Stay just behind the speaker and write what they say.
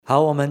好，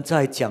我们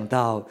再讲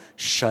到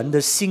神的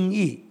心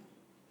意。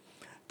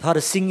他的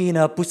心意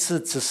呢，不是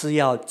只是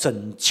要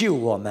拯救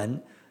我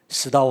们，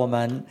使到我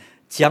们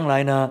将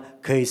来呢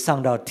可以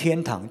上到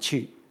天堂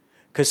去。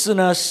可是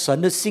呢，神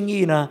的心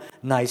意呢，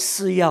乃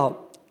是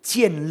要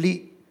建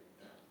立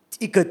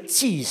一个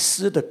祭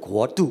司的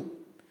国度，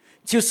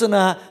就是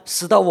呢，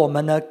使到我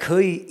们呢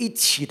可以一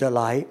起的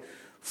来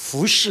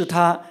服侍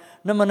他。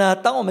那么呢，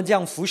当我们这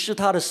样服侍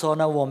他的时候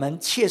呢，我们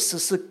确实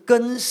是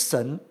跟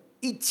神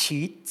一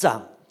起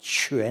掌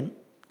权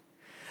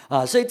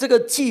所以这个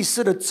祭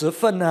司的职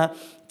分呢，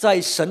在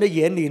神的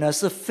眼里呢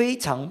是非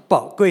常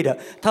宝贵的。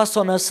他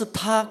说呢，是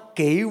他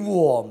给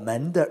我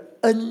们的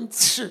恩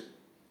赐，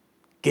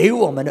给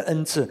我们的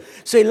恩赐，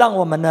所以让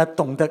我们呢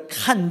懂得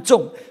看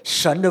重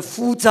神的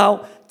呼召，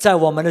在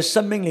我们的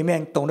生命里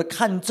面懂得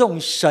看重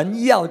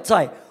神要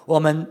在我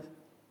们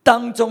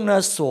当中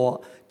呢所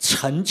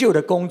成就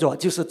的工作，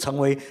就是成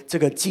为这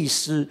个祭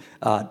司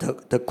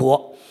的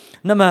国。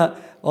那么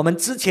我们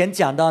之前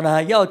讲到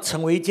呢，要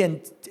成为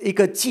一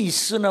个祭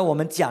司呢，我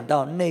们讲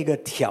到那个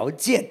条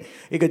件，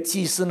一个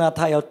祭司呢，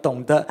他要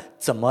懂得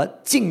怎么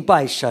敬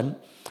拜神。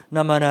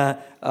那么呢，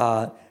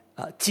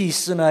祭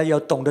司呢，要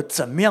懂得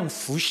怎么样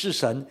服侍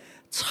神，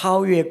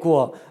超越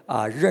过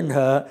任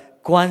何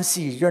关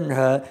系、任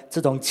何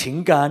这种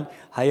情感，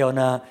还有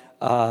呢，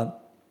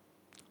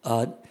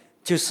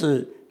就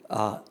是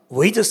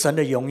围着神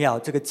的荣耀，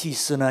这个祭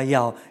司呢，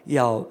要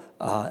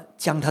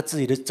将他自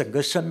己的整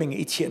个生命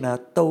一切呢，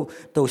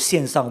都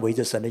献上，围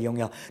着神的荣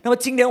耀。那么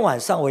今天晚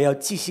上我要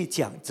继续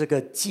讲这个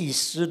祭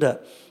司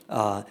的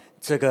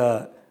这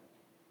个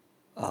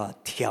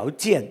条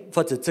件，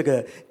或者这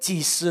个祭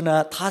司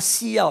呢，他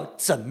需要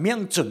怎么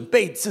样准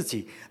备自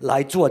己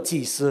来做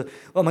祭司。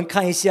我们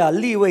看一下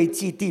利未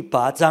记第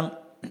8章，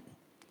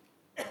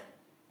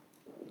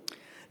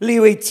利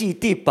未记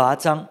第8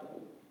章，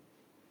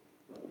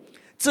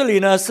这里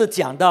呢是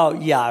讲到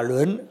亚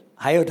伦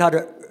还有他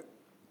的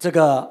这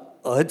个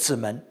儿子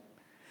们，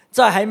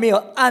在还没有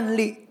按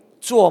立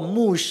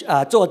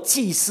做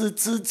祭司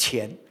之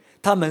前，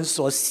他们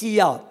所需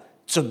要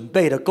准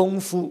备的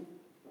功夫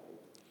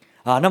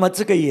那么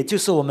这个也就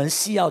是我们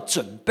需要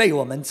准备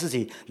我们自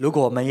己，如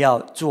果我们要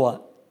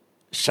做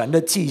神的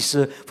祭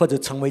司，或者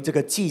成为这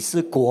个祭司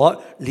国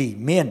里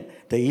面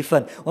的一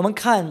份。我们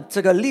看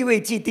这个利未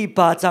记第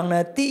8章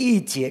呢，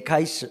第1节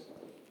开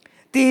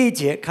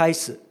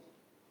始，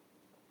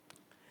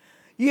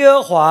耶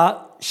和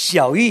华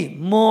晓谕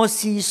摩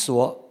西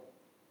说，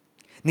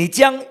你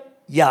将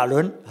亚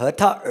伦和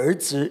他儿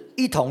子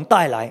一同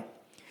带来，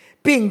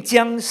并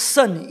将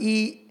圣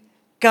衣、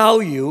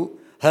膏油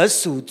和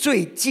赎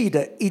罪祭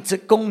的1只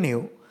公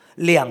牛、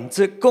2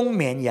只公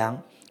绵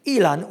羊、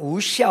1篮无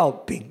酵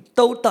饼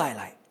都带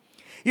来，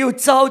又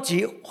召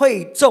集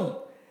会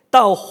众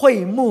到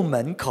会幕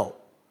门口。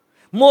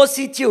摩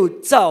西就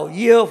照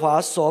耶和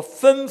华所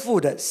吩咐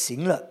的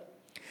行了。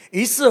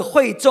于是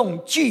会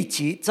众聚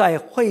集在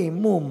会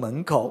幕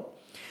门口，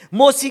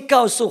摩西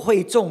告诉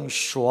会众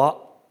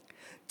说，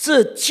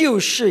这就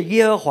是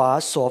耶和华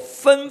所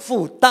吩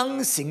咐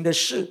当行的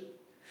事。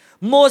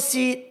摩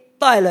西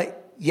带了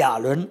亚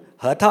伦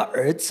和他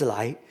儿子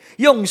来，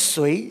用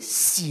水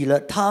洗了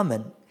他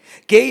们，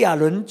给亚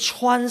伦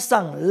穿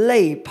上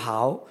内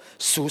袍，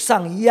束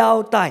上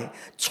腰带，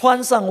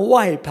穿上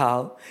外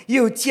袍，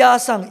又加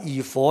上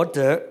以弗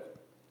得，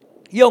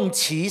用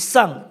其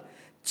上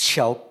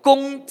巧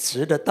弓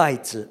直的带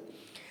子，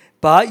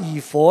把以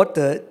弗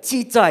得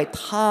系在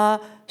他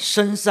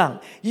身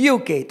上，又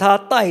给他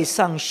戴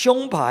上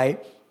胸牌，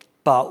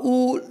把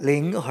乌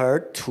灵和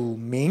土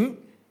名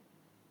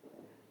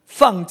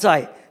放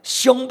在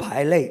胸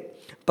牌内，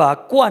把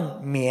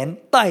冠冕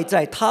戴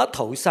在他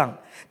头上，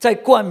在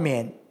冠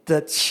冕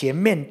的前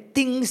面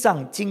钉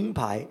上金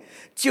牌，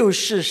就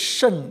是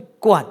圣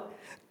冠，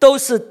都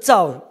是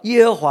照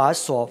耶和华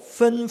所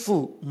吩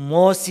咐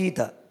摩西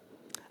的。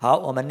好，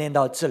我们念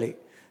到这里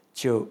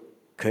就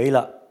可以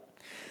了。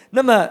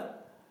那么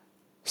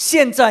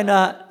现在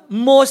呢，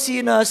摩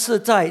西呢是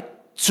在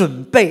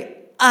准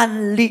备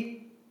按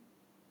立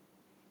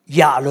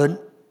亚伦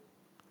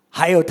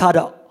还有他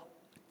的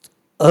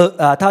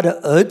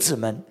儿子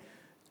们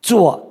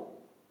做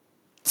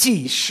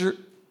祭司。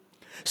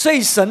所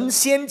以神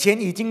先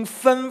前已经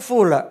吩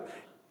咐了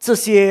这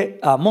些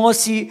摩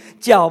西，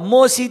叫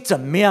摩西怎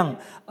么样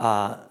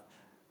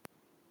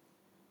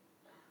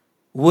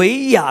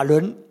为亚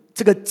伦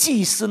这个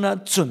祭司呢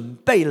准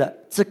备了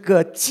这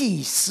个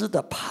祭司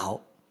的袍。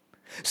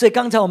所以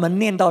刚才我们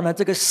念到呢，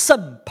这个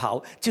圣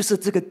袍就是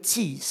这个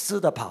祭司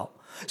的袍。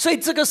所以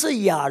这个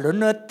是亚伦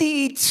呢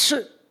第一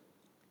次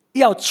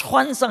要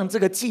穿上这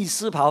个祭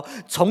司袍，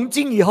从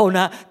今以后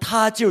呢，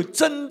他就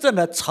真正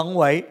的成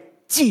为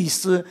祭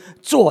司，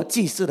做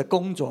祭司的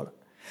工作了。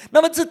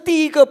那么这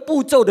第一个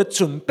步骤的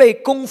准备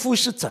功夫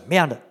是怎么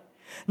样的？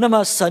那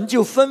么神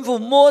就吩咐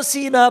摩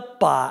西呢，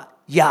把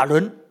亚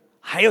伦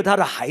还有他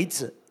的孩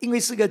子，因为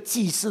是个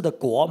祭司的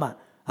国嘛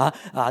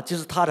就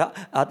是他的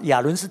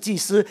亚伦是祭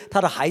司，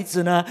他的孩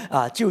子呢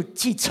就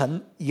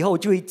以后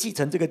就会继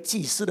承这个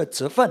祭司的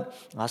职分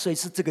所以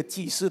是这个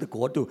祭司的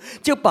国度，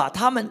就把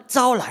他们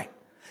招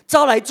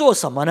来做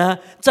什么呢？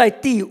在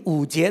第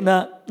5节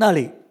呢那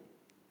里，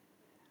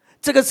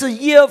这个是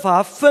耶和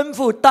华吩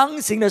咐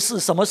当行的事，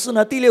什么事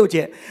呢？第6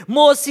节，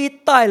摩西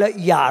带了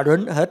亚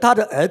伦和他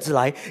的儿子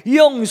来，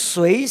用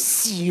水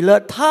洗了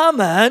他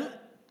们，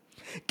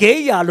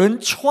给亚伦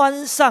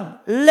穿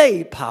上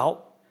内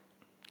袍。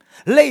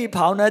内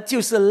袍呢就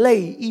是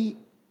内衣，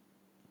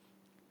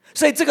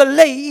所以这个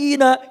内衣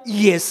呢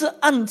也是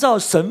按照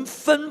神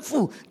吩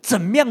咐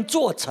怎么样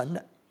做成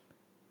的。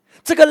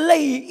这个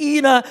内衣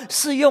呢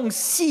是用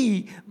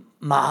细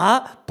麻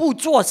布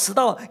做，使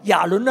到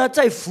亚伦呢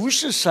在服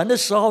侍神的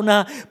时候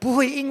呢不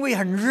会因为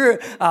很热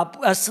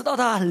使到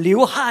他很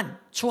流汗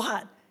出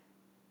汗。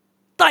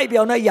代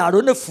表呢亚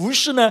伦的服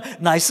侍呢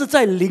乃是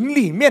在灵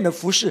里面的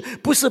服侍，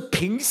不是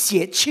凭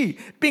血气，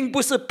并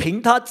不是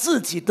凭他自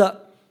己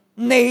的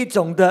那一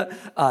种的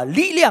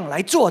力量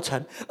来做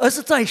成，而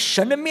是在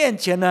神的面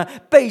前呢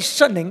被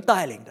圣灵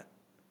带领的。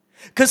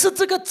可是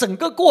这个整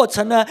个过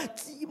程呢，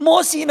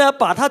摩西呢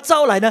把他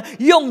招来呢，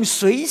用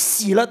水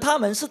洗了他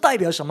们，是代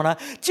表什么呢？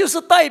就是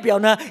代表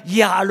呢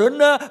亚伦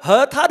呢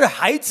和他的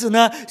孩子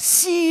呢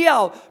需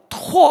要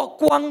脱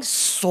光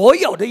所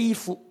有的衣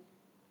服，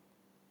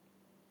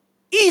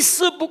一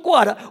丝不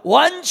挂的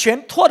完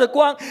全脱得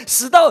光，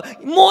使到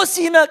摩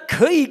西呢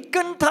可以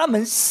跟他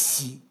们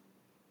洗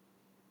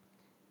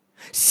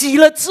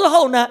了之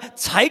后呢，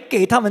才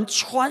给他们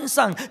穿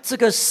上这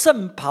个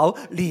圣袍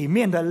里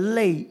面的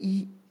内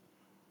衣。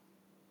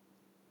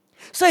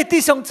所以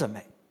弟兄姊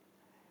妹，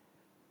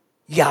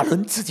亚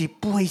伦自己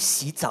不会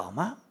洗澡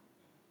吗？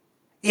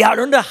亚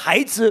伦的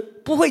孩子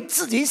不会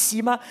自己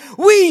洗吗？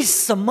为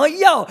什么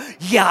要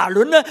亚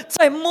伦呢？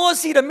在摩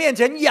西的面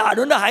前，亚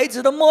伦的孩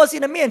子的摩西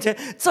的面前，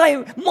在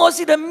摩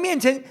西的面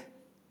前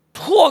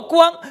脱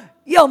光，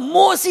要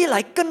摩西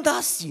来跟他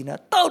洗呢？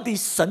到底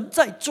神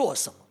在做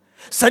什么？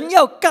神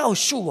要告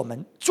诉我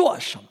们做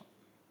什么？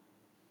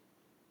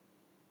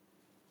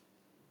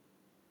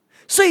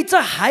所以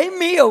在还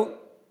没有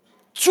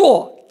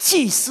做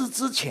祭司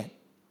之前，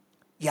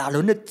亚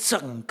伦的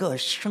整个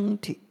身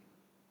体，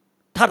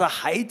他的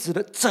孩子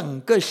的整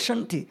个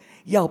身体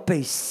要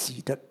被洗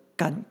得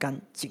干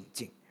干净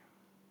净。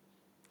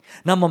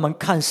那么我们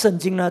看圣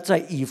经呢，在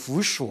以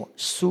弗所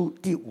书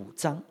第5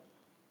章，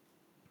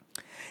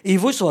以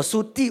弗所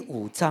书第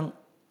5章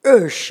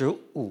25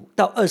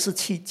到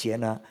27节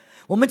呢，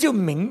我们就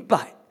明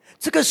白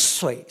这个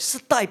水是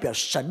代表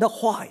神的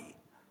话语，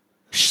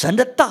神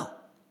的道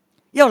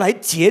要来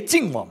洁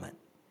净我们。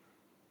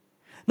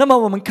那么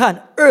我们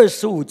看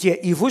25节，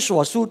以弗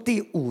所书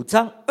第5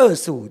章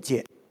25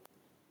节，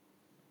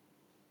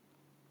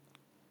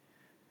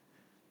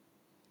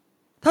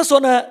他说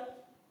呢，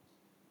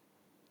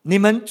你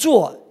们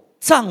做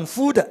丈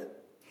夫的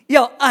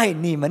要爱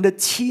你们的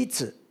妻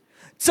子，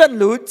正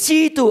如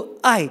基督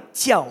爱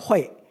教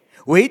会，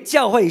为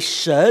教会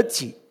舍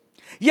己，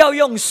要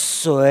用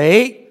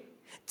水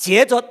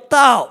藉着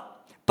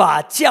道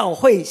把教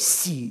会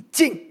洗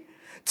净，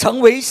成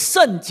为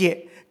圣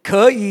洁，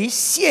可以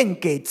献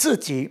给自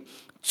己，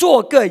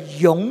做个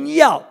荣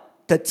耀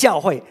的教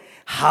会，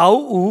毫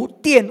无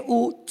玷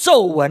污、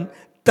皱纹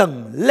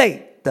等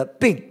类的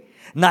病，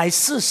乃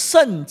是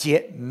圣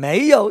洁，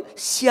没有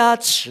瑕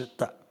疵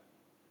的。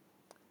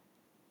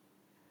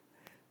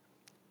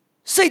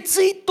所以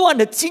这一段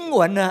的经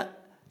文呢，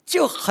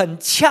就很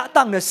恰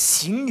当的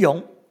形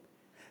容，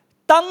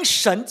当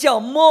神叫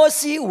摩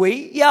西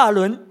为亚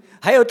伦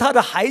还有他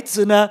的孩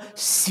子呢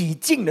洗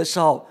净的时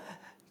候，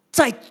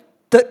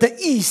的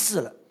意思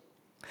了。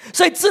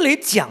所以这里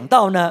讲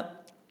到呢，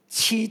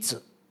妻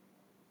子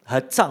和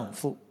丈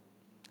夫，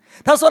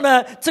他说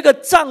呢，这个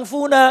丈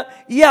夫呢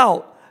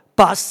要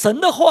把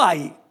神的话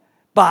语，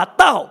把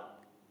道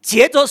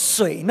藉着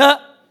水呢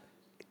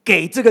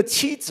给这个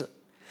妻子，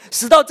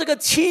使到这个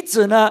妻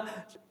子呢，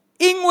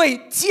因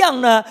为这样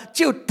呢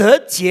就得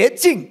洁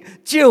净，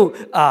就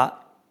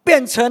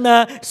变成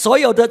呢所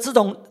有的这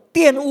种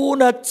玷污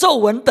呢、皱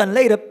纹等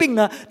类的病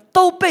呢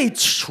都被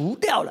除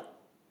掉了。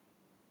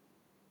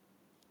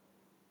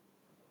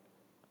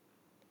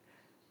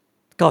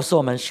告诉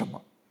我们什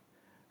么？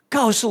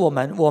告诉我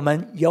们，我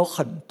们有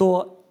很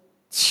多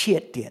缺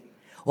点，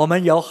我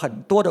们有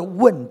很多的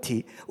问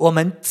题，我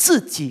们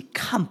自己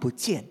看不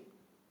见，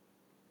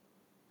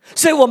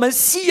所以我们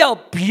需要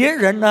别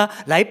人呢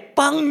来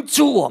帮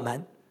助我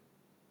们，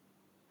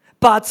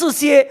把这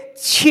些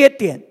缺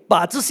点，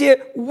把这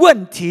些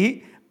问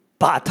题，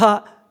把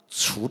它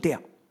除掉，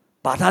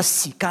把它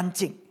洗干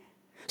净，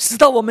使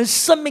到我们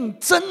生命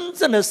真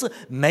正的是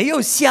没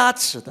有瑕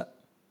疵的，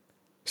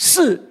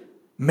是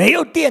没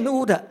有玷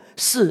污的，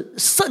是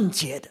圣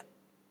洁的。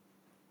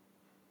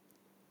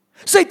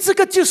所以这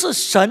个就是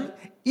神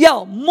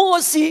要摩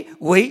西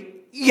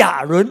为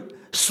亚伦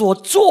所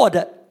做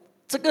的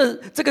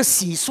这个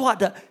洗刷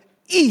的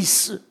意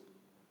思。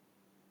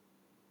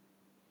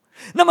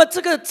那么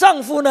这个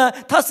丈夫呢，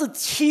他是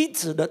妻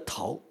子的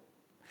头，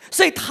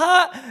所以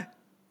他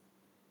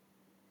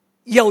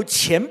有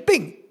权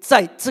柄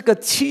在这个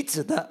妻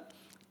子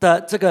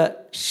的这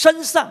个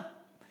身上。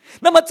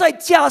那么再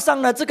加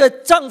上呢，这个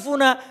丈夫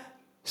呢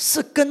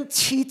是跟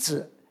妻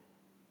子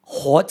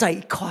活在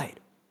一块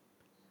的，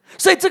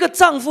所以这个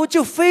丈夫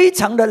就非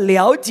常的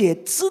了解，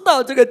知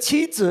道这个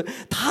妻子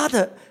她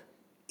的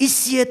一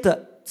些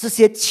的这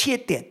些缺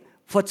点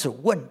或者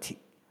问题。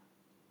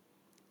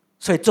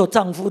所以做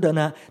丈夫的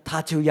呢，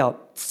他就要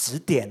指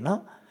点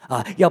了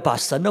要把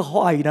神的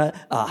话语呢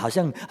好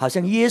像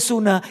耶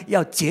稣呢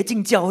要洁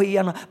净教会一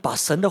样呢，把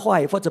神的话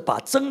语或者把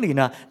真理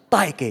呢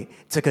带给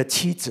这个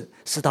妻子，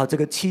使到这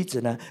个妻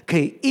子呢可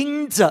以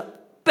因着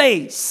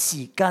被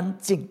洗干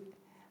净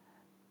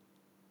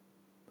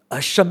而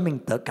生命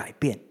得改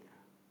变。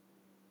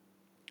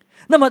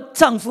那么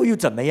丈夫又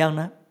怎么样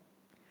呢？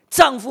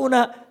丈夫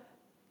呢，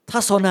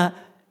他说呢，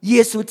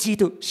耶稣基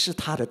督是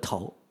他的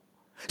头，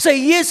所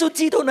以耶稣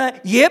基督呢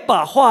也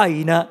把话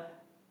语呢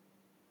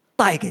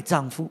带给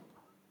丈夫，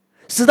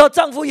使到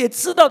丈夫也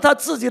知道他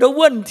自己的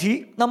问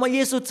题。那么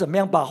耶稣怎么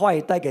样把话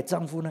语带给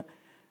丈夫呢？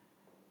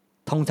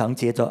通常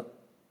接着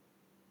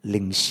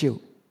领袖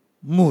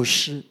牧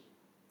师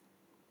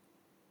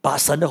把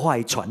神的话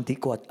语传递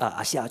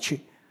下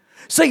去。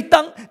所以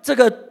当这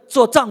个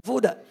做丈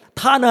夫的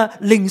他呢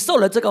领受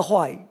了这个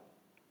话语，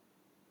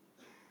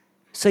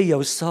所以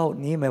有时候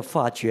你有没有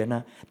发觉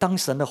呢，当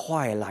神的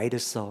话语来的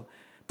时候，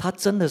他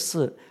真的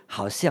是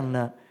好像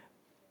呢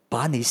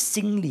把你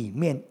心里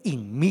面隐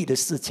秘的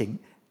事情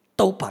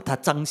都把它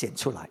彰显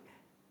出来，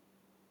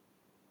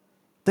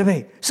对不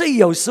对？所以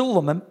有时候我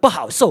们不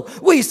好受，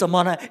为什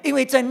么呢？因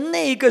为在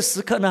那个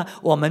时刻呢，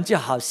我们就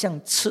好像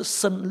赤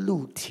身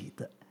露体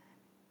的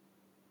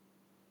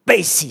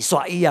被洗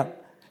刷一样，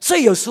所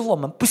以有时候我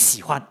们不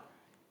喜欢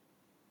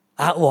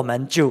我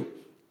们就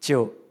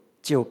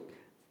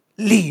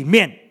里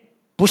面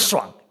不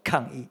爽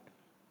抗议。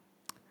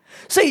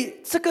所以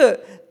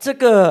这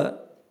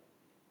个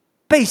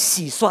被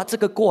洗刷这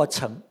个过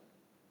程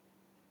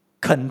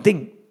肯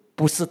定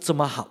不是这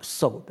么好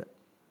受的。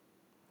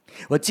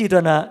我记得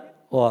呢，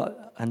我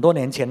很多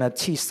年前呢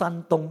去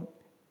山东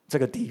这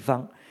个地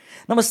方，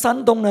那么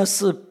山东呢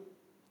是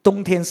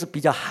冬天是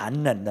比较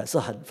寒冷的，是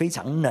非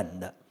常冷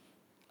的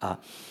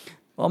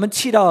我们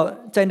去到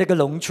在那个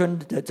农村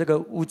的这个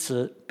屋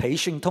子培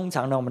训，通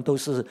常呢我们都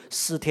是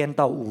4天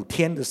到5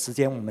天的时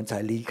间我们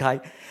才离开。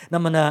那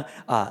么呢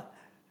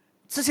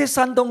这些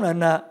山东人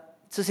呢，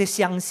这些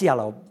乡下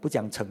了，我不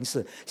讲城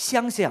市，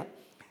乡下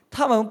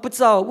他们不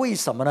知道为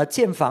什么呢，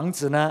建房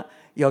子呢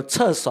有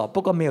厕所，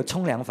不过没有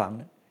冲凉房。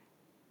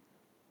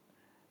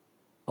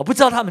我不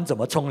知道他们怎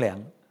么冲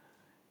凉。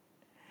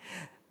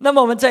那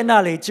么我们在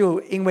那里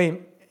就因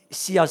为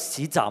需要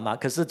洗澡嘛，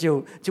可是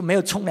就没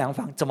有冲凉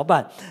房，怎么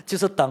办？就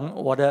是等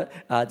我的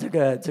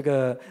这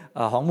个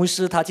黄牧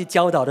师他去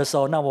教导的时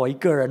候，那我一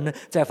个人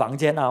在房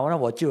间那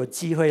我就有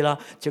机会了，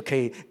就可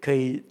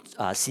以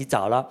洗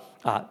澡了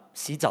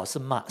洗澡是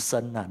抹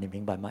身你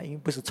明白吗？因为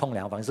不是冲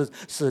凉房，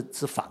是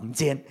房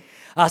间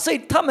所以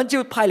他们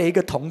就派了一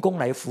个童工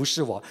来服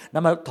侍我。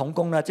那么童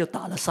工呢就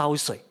打了烧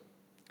水，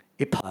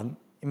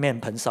一面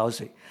盆烧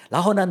水，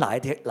然后呢拿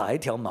一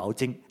条毛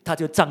巾，他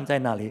就站在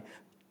那里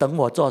等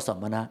我做什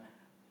么呢？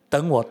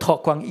等我脱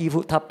光衣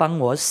服，他帮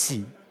我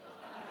洗。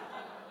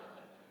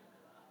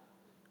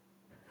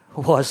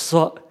我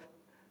说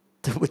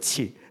对不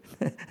起，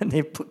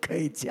你不可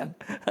以这样，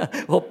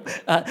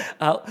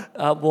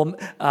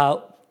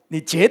你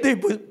绝对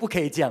不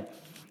可以这样。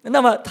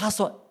那么他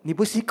说你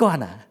不习惯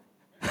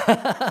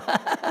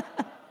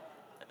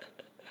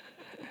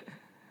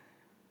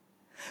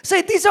所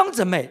以弟兄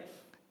姊妹，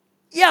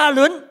亚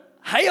伦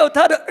还有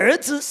他的儿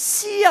子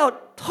需要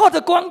脱得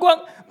光光，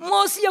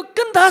摩西要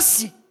跟他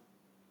洗，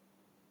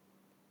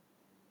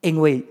因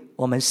为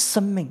我们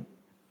生命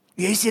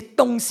有一些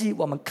东西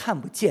我们看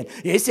不见，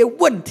有一些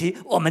问题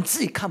我们自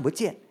己看不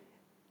见，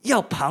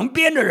要旁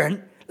边的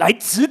人来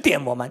指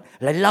点我们，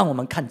来让我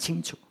们看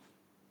清楚。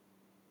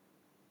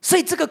所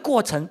以这个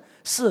过程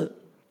是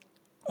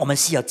我们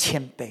需要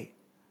谦卑，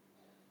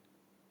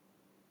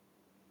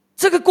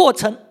这个过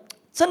程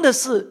真的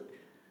是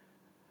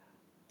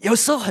有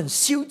时候很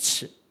羞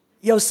耻，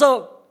有时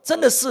候真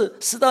的是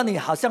使到你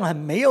好像很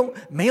没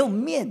有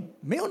面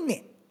没有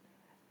脸。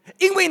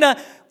因为呢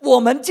我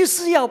们就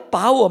是要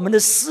把我们的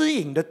私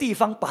隐的地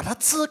方把它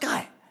遮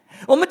盖，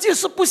我们就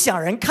是不想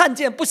人看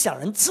见，不想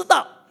人知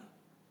道。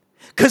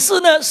可是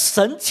呢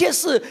神却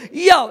是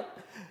要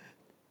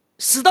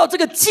使到这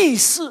个祭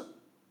司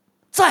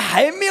在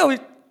还没有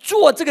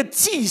做这个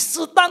祭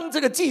司，当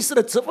这个祭司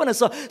的职分的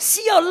时候，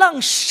需要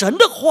让神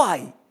的话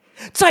语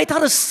在他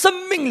的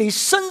生命里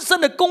深深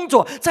的工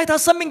作，在他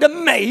生命的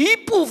每一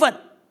部分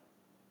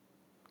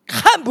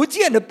看不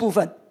见的部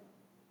分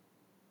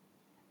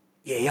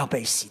也要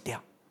被洗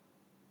掉。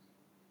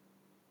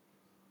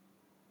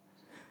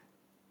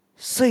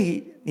所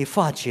以你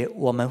发觉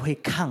我们会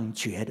抗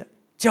绝的，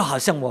就好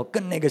像我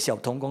跟那个小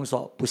童工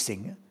说不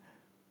行，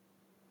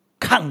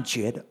抗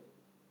绝的。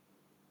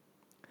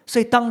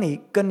所以当你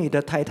跟你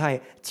的太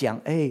太讲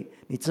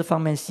你这方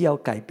面需要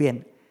改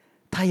变，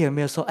他有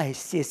没有说，哎，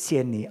谢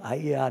谢你，哎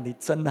呀，你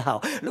真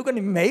好。如果你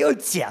没有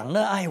讲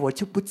呢，哎，我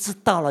就不知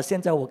道了。现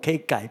在我可以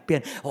改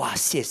变，哇，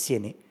谢谢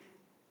你。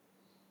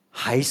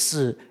还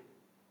是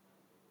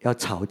要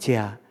吵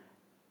架，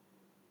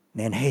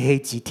连黑黑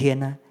几天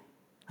呢？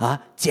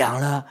讲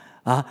了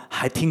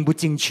还听不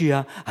进去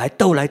还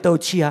斗来斗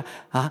去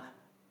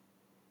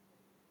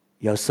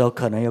有时候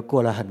可能又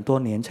过了很多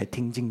年才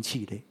听进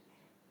去的。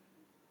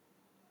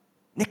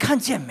你看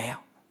见没有？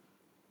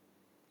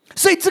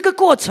所以这个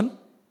过程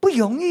不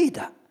容易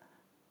的。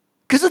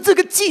可是这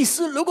个祭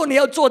司，如果你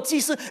要做祭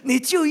司，你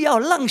就要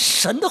让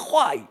神的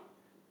话语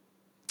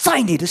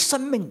在你的生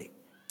命里，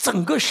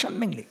整个生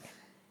命里面，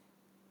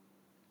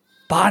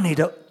把你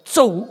的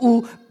咒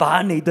污，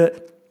把你的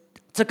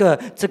这个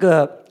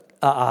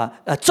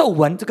皱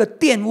纹，这个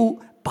玷污，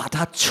把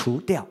它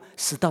除掉，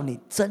使到你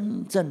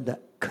真正的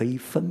可以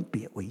分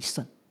别为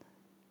圣，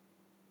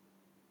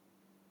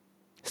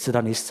使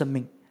到你生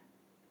命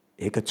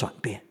有一个转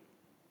变。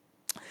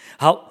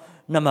好，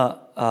那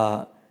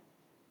么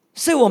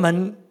所以我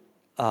们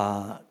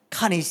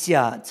看一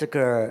下这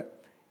个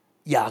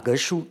雅各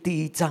书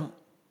第1章，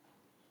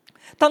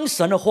当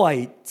神的话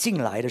语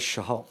进来的时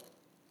候，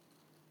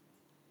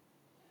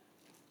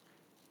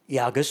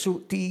雅各书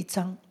第1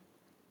章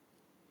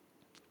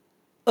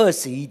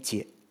21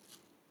节，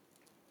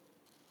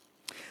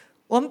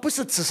我们不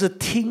是只是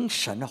听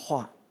神的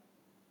话，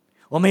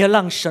我们要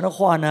让神的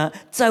话呢，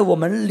在我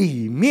们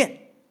里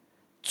面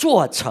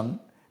做成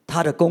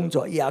他的工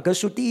作。雅各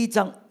书第1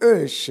章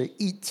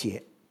21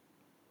节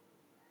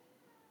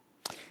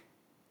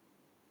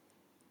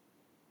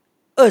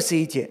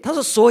，21节，他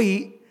说：“所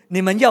以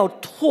你们要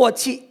唾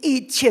弃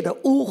一切的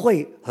污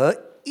秽和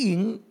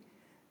淫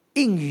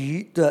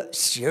余的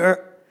邪恶，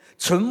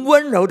存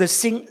温柔的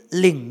心，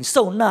领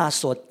受那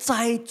所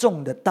栽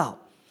种的道，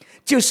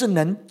就是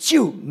能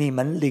救你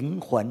们灵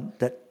魂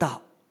的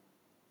道。”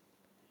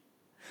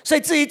所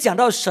以这里讲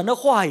到神的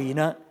话语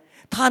呢，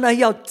他呢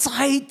要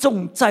栽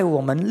种在我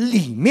们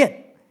里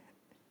面。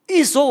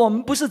一说我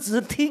们不是只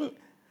是听，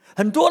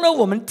很多呢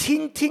我们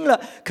听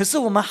了，可是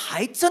我们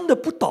还真的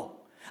不懂，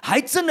还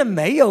真的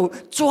没有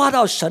抓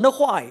到神的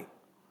话语。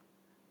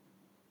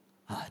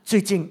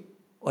最近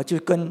我就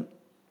跟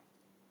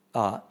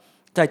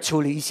在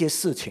处理一些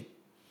事情，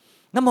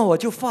那么我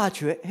就发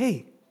觉，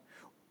嘿，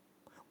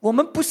我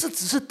们不是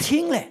只是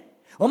听嘞，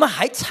我们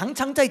还常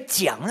常在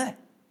讲嘞。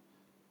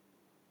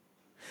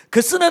可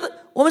是呢，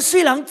我们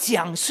虽然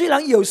讲，虽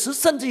然有时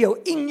甚至有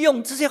应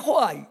用这些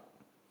话语，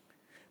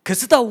可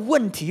是到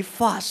问题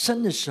发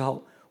生的时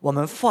候，我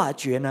们发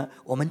觉呢，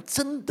我们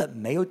真的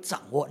没有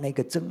掌握那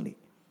个真理。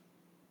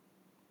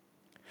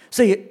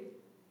所以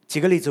举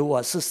个例子，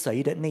我是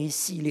谁的那一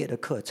系列的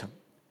课程，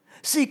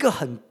是一个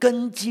很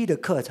根基的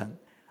课程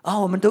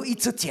我们都一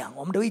直讲，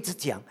我们都一直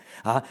讲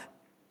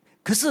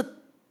可是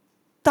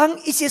当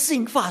一些事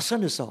情发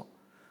生的时候，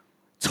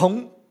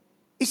从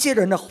一些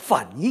人的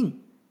反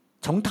应，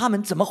从他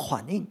们怎么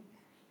反应，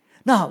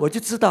那我就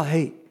知道，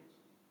嘿，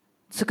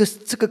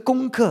这个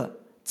功课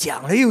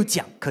讲了又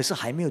讲，可是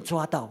还没有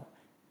抓到，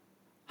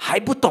还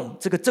不懂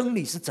这个真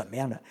理是怎么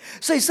样的。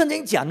所以圣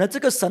经讲呢，这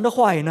个神的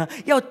话语呢，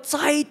要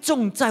栽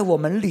种在我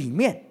们里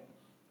面，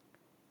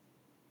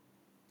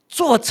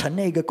做成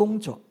那个工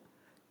作，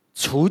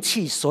除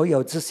去所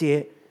有这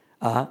些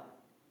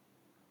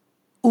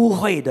污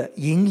秽的、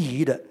淫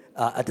余的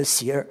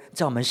邪恶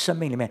在我们生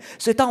命里面。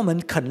所以当我们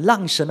肯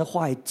让神的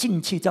话语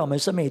进去，在我们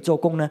生命里做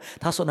工呢，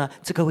他说呢，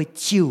这个会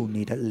救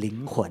你的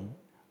灵魂，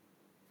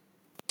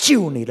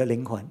救你的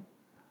灵魂，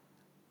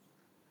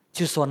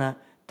就是说呢，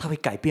它会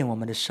改变我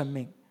们的生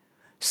命，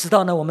使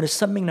到呢我们的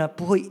生命呢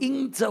不会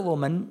因着我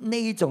们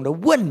那一种的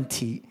问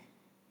题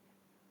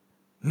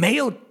没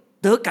有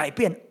得改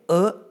变，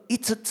而一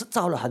直制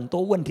造了很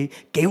多问题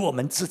给我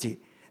们自己，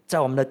在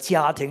我们的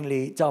家庭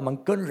里，在我们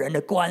跟人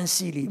的关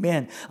系里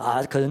面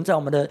可能在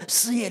我们的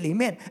事业里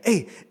面，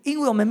因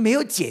为我们没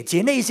有解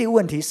决那些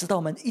问题，使到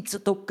我们一直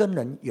都跟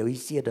人有一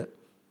些的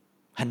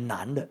很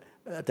难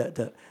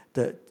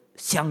的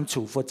相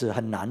处，或者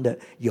很难的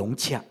融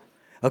洽。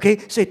OK，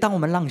 所以当我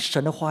们让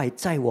神的话语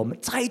在我们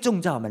栽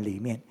种在我们里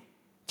面，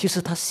其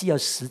实它需要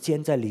时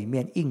间在里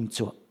面运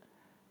作。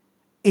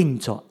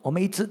我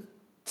们一直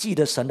记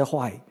得神的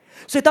话语，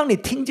所以当你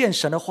听见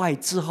神的话语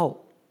之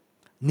后，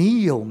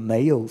你有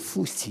没有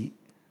复习？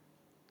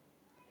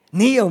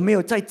你有没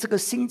有在这个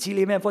星期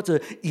里面，或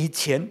者以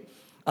前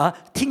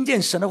听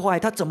见神的话语，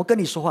他怎么跟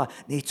你说话，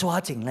你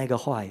抓紧那个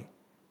话语，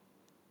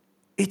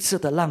一次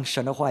的让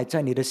神的话语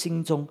在你的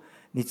心中，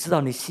你知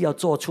道你需要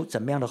做出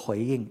怎么样的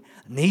回应，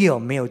你有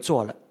没有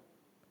做了？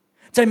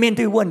在面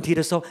对问题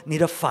的时候，你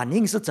的反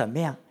应是怎么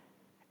样？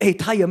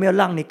他有没有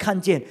让你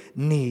看见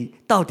你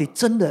到底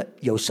真的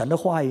有神的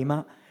话语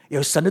吗？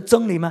有神的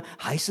真理吗？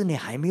还是你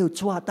还没有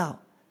抓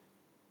到？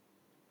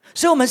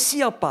所以我们需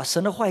要把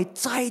神的话语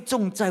栽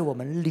种在我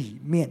们里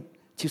面，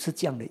就是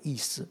这样的意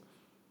思，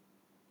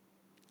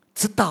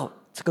直到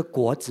这个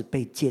果子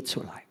被结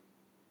出来，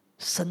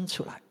生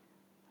出来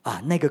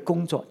那个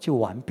工作就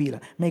完毕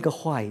了，那个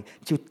话语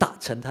就达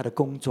成他的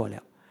工作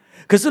了。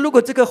可是如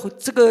果这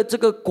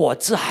个果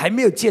子还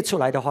没有结出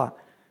来的话，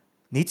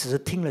你只是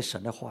听了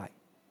神的话语。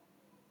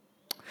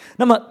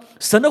那么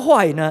神的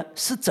话语呢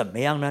是怎么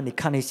样呢？你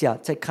看一下，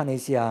再看一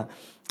下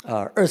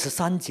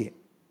23节。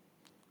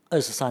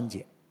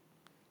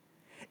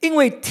因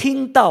为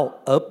听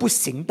到而不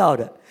行道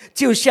的，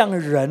就像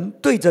人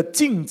对着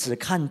镜子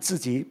看自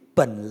己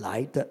本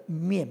来的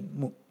面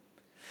目。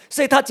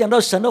所以他讲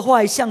到神的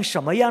话语像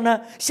什么样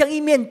呢？像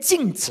一面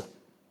镜子。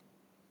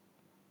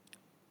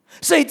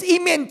所以一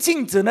面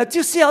镜子呢，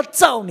就是要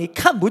照你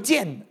看不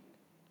见的。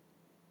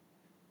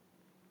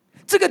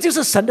这个就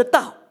是神的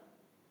道，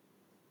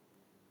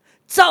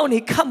照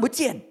你看不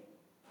见，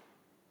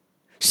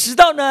使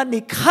到呢你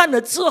看了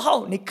之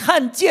后，你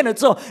看见了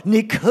之后，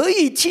你可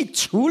以去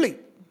处理，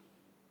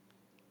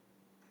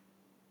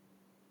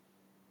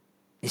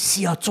你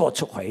需要做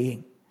出回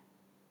应，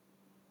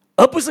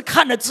而不是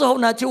看了之后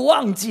呢就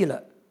忘记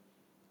了，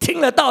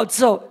听了道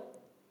之后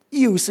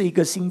又是一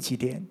个星期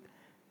天，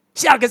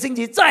下个星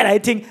期再来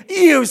听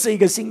又是一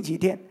个星期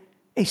天，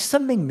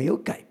生命没有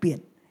改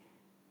变。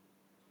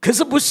可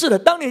是不是的，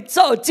当你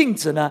照镜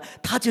子呢，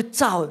它就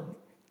照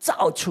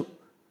出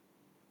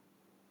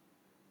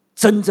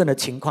真正的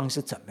情况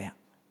是怎么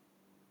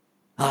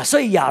样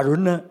所以亚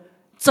伦呢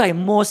在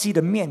摩西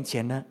的面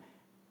前呢，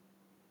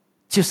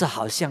就是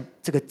好像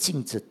这个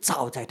镜子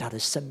照在他的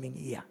生命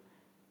一样，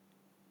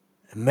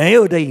没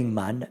有的隐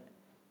瞒的，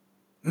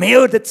没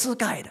有的遮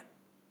盖的，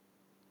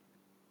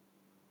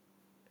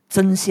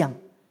真相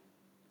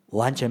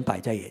完全摆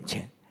在眼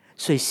前，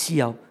所以需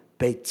要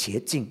被洁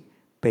净，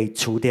被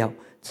除掉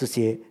这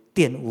些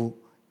玷污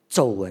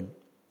皱纹。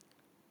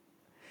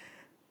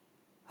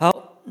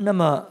好，那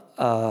么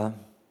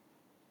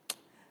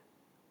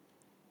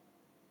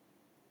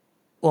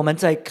我们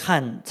再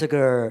看这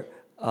个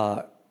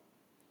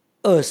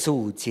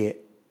25节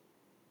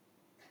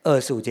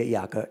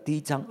雅各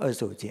第1章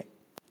25节，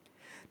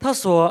他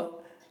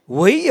说：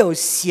唯有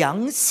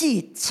详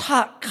细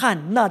察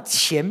看那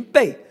前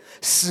辈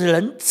使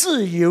人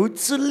自由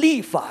之律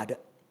法的，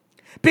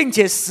并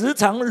且时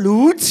常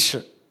如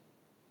此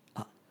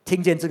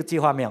听见这个句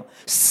话没有？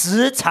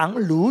时常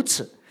如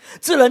此，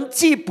这人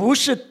既不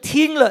是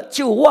听了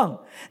就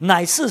忘，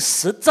乃是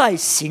实在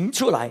行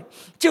出来，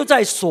就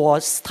在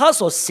他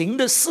所行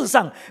的事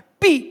上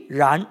必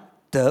然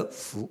得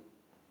福。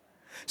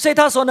所以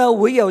他说呢，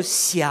唯有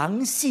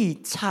详细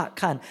察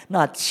看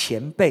那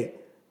前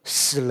辈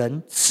使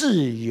人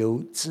自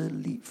由之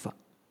律法。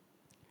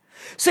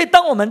所以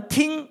当我们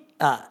听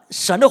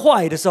神的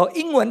话语的时候，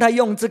英文他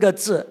用这个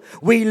字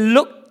We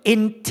look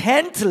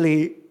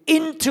intently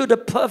into the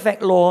perfect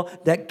law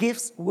that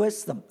gives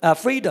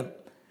freedom。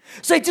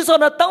 所以就说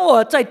呢，当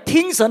我在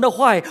听神的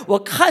话语，我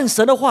看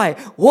神的话语，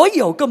我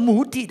有个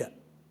目的的。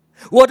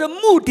我的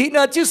目的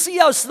呢，就是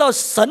要使到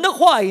神的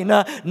话语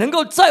呢，能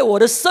够在我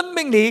的生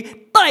命里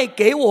带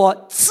给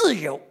我自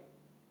由，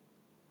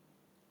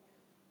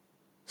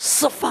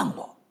释放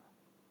我，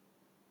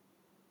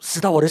使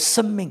到我的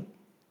生命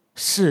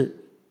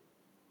是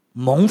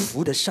蒙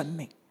福的生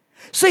命。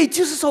所以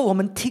就是说，我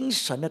们听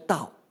神的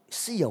道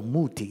是有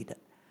目的的，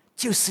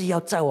就是要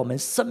在我们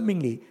生命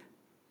里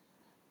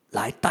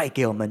来带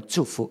给我们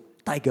祝福，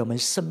带给我们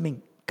生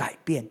命改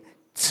变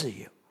自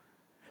由。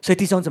所以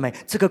弟兄姊妹，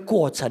这个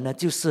过程呢，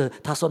就是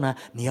他说呢，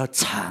你要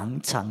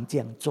常常这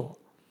样做，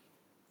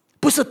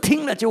不是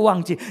听了就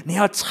忘记，你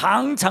要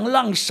常常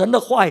让神的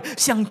话语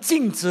像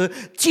镜子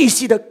继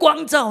续的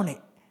光照你，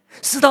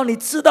直到你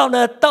知道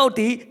呢，到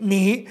底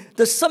你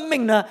的生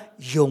命呢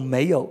你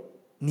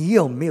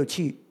有没有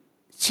去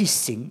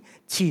行，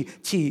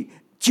去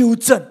纠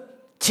正，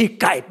去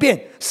改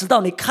变，直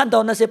到你看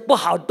到那些不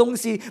好的东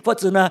西或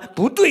者呢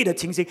不对的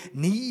情形，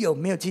你有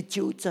没有去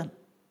纠正？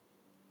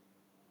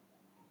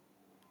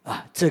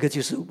这个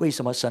就是为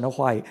什么神的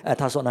话语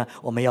他说呢，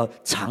我们要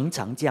常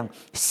常这样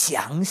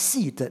详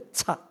细的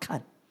察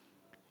看，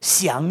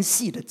详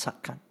细的察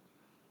看。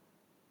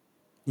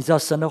你知道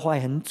神的话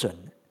语很准，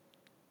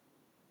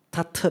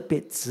他特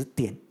别指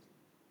点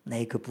那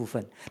一个部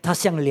分，他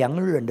像两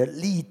刃的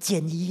利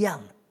剑一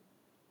样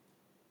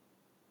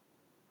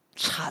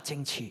插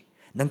进去，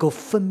能够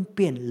分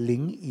辨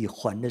灵与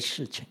魂的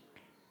事情。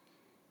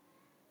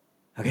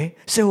 OK，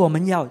 所以我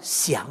们要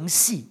详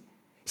细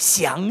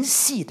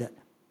的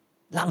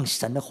让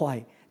神的话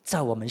语在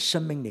我们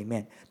生命里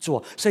面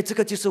做。所以这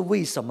个就是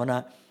为什么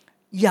呢，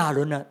亚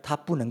伦呢他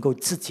不能够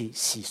自己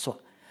洗刷，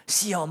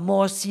需要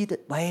摩西的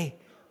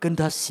跟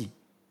他洗，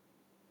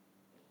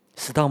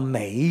直到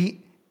每一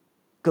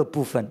个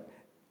部分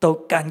都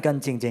干干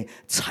净净，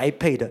才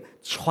配的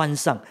穿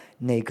上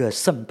那个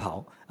圣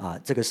袍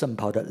这个圣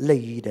袍的内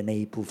衣的那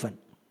一部分。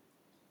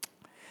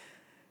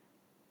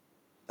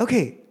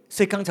 OK，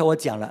 所以刚才我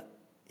讲了，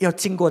要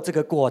经过这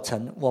个过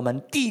程，我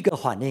们第一个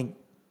反应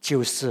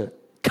就是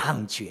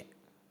抗拒，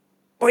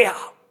不要，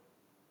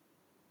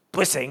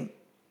不行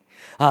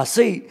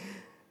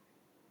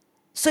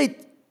所以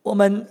我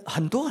们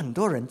很多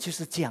人就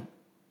是这样，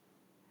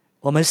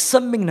我们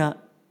生命呢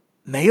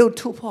没有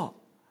突破，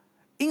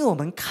因为我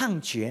们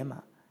抗拒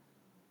嘛，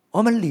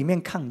我们里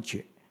面抗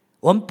拒，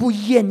我们不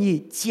愿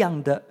意这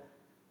样的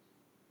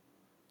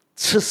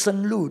赤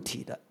身露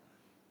体的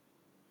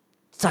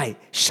在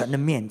神的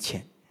面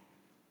前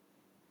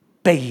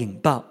被引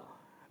爆。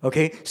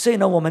 OK， 所以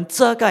呢，我们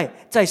遮盖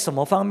在什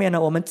么方面呢？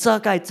我们遮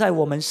盖在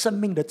我们生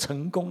命的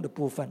成功的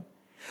部分，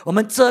我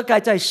们遮盖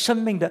在生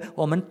命的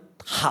我们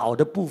好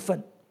的部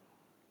分，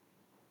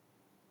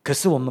可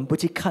是我们不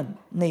去看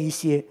那一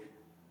些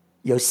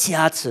有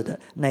瑕疵的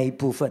那一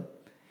部分。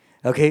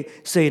 OK，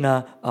 所以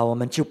呢，我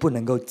们就不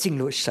能够进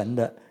入神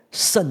的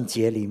圣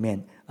洁里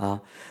面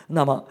啊。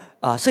那么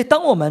所以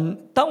当我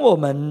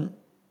们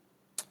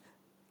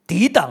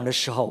抵挡的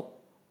时候，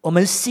我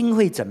们心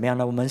会怎么样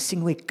呢？我们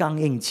心会刚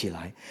硬起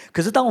来。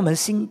可是当我们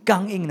心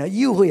刚硬呢，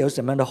又会有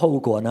什么样的后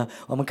果呢？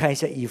我们看一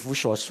下以弗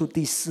所书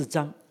第4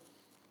章，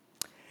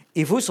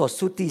以弗所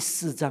书第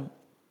4章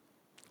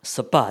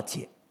18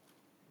节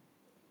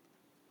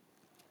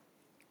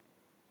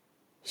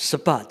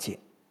，18节，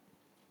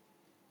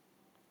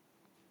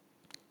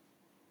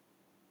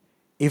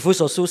以弗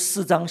所书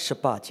4章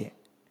18节，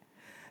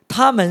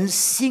他们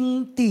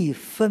心地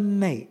分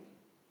昧，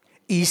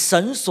以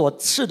神所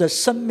赐的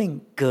生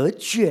命隔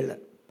绝了，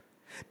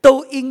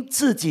都因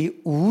自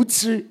己无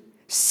知，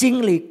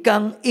心里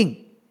刚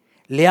硬，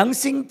良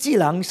心既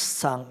然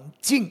丧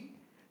尽，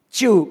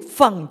就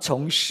放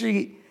从私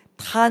欲，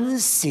贪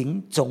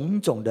行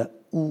种种的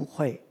污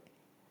秽。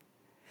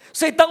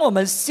所以当我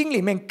们心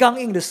里面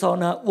刚硬的时候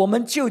呢，我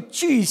们就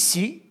继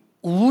续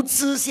无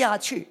知下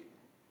去。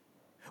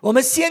我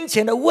们先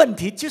前的问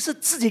题就是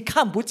自己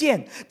看不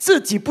见，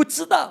自己不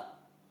知道，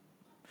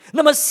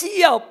那么需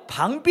要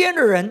旁边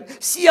的人，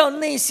需要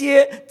那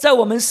些在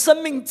我们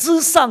生命之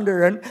上的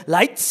人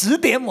来指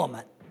点我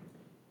们。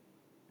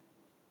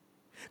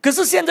可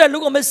是现在如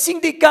果我们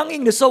心地刚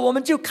硬的时候，我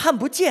们就看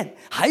不见，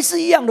还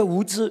是一样的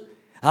无知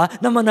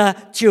那么呢，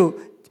就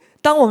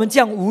当我们这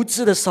样无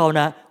知的时候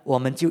呢，我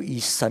们就与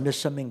神的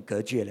生命隔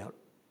绝了。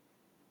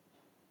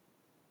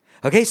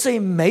 OK， 所以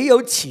没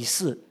有启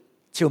示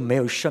就没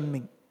有生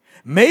命，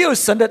没有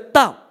神的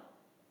道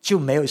就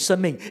没有生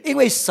命，因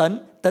为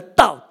神的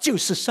道就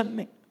是生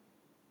命，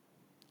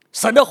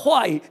神的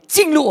话语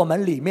进入我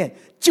们里面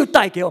就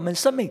带给我们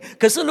生命。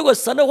可是如果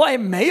神的话语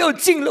没有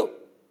进入，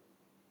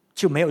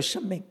就没有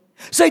生命。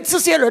所以这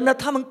些人呢，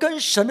他们跟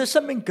神的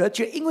生命隔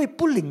绝，因为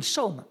不领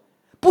受嘛，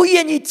不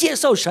愿意接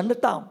受神的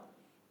道，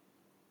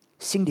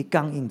心里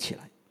刚硬起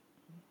来。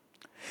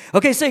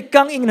 OK， 所以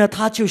刚硬呢，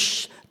他就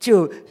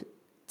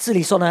这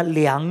里说呢，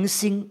良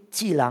心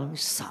既然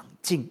丧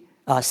尽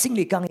心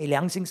里刚硬，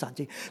良心丧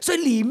尽，所以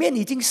里面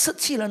已经失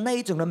去了那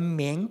一种的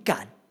敏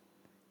感，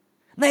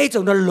那一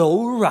种的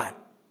柔软，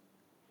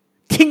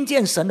听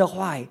见神的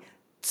话语，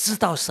知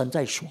道神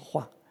在说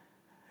话，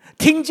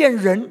听见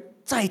人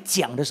在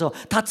讲的时候，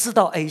他知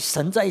道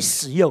神在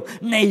使用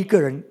那一个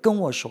人跟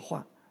我说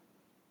话。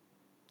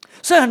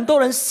所以很多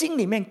人心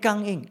里面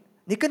刚硬，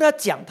你跟他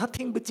讲他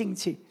听不进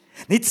去，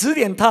你指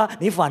点他，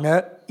你反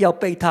而要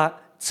被他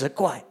责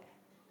怪，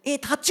因为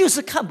他就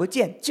是看不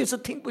见，就是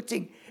听不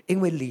进，因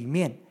为里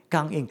面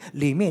刚硬，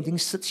里面已经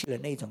失去了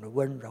那种的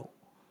温柔。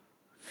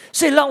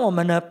所以让我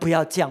们呢不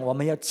要这样，我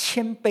们要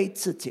谦卑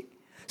自己，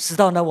使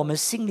到呢我们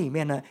心里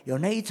面呢有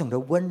那一种的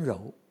温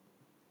柔，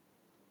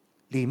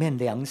里面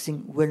良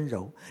心温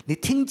柔。你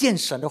听见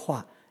神的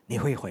话，你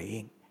会回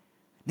应，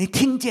你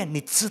听见，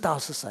你知道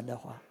是神的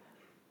话，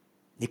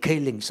你可以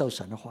领受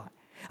神的话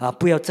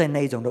不要在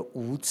那种的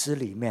无知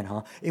里面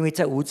因为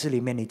在无知里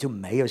面你就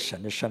没有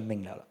神的生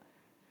命了。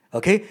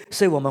 OK，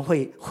 所以我们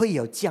会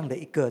有这样的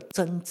一个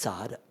挣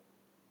扎的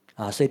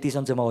所以弟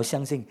兄姊妹，我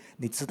相信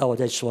你知道我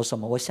在说什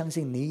么，我相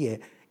信你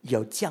也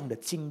有这样的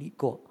经历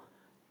过，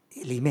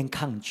里面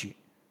抗拒，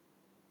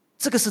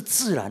这个是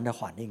自然的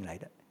反应来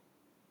的。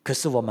可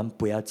是我们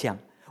不要这样，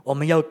我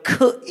们要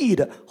刻意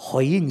的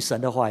回应神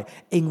的话，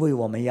因为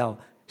我们要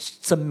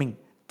生命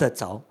得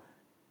着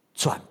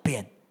转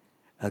变。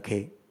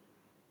 OK，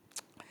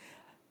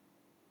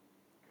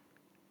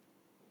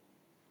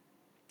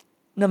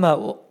 那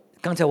么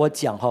刚才我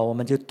讲我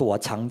们就躲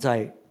藏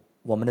在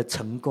我们的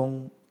成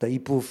功的一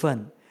部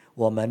分，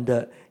我们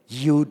的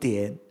优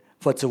点，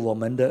或者我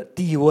们的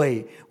地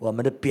位，我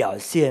们的表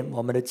现，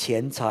我们的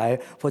钱财，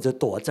或者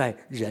躲在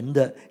人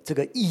的这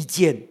个意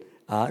见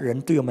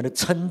人对我们的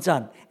称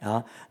赞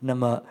那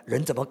么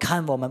人怎么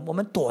看我们，我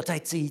们躲在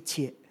这一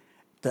切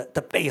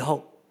的背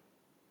后。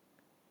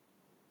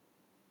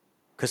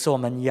可是我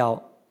们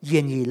要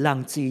愿意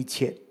让这一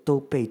切都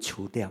被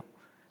除掉，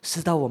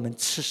使到我们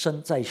赤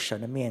身在神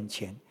的面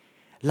前，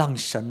让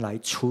神来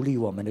处理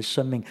我们的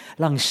生命，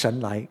让神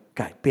来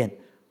改变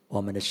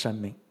我们的生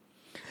命。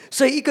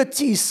所以一个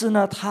祭司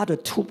呢，他的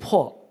突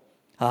破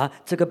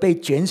这个被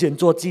拣选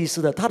做祭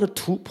司的，他的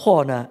突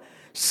破呢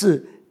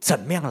是怎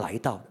么样来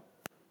到的？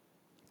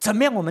怎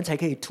么样我们才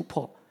可以突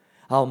破？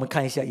我们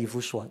看一下以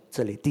弗所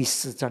这里第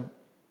4章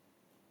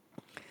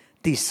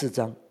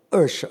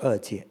22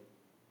节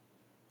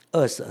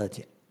，22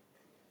节，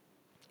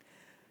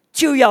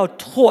就要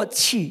脱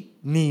去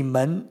你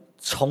们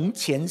从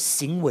前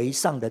行为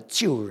上的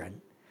旧人，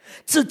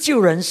这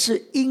旧人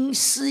是因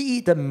私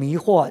意的迷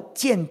惑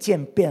渐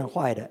渐变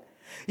坏的，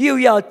又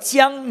要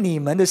将你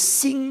们的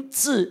心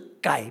志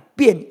改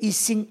变一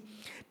新，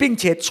并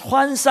且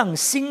穿上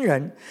新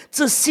人。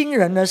这新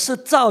人呢，是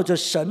照着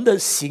神的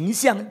形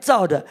象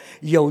造的，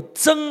有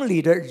真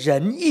理的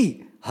仁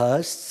义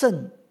和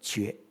圣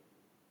洁。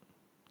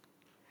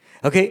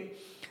OK，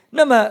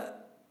 那么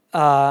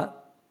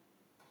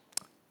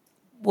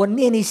我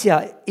念一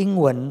下英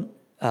文。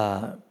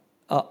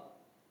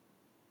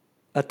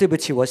对不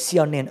起，我需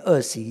要念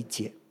21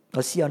节。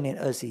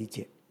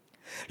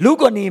如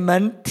果你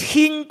们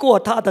听过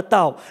他的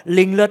道，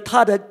领了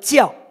他的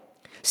教，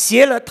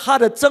学了他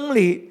的真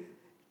理，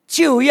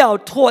就要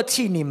唾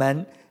弃你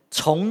们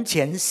从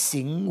前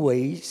行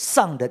为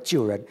上的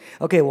旧人。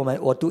OK，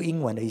 我读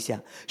英文的一下。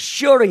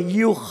Surely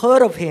you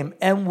heard of him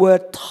and were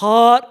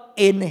taught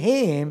in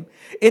him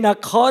in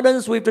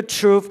accordance with the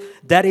truth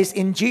that is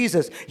in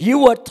Jesus. You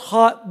were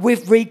taught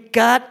with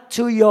regard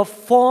to your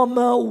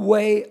former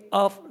way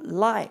of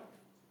life.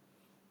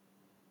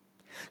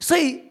 所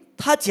以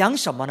他讲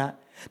什么呢？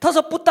他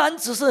说不单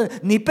只是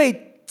你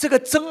被这个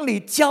真理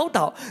教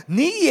导，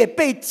你也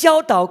被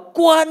教导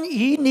关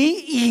于你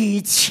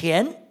以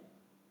前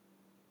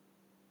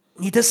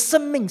你的生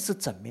命是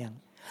怎么样，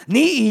你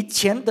以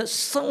前的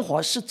生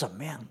活是怎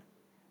么样的。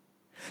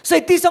所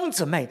以弟兄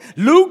姊妹，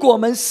如果我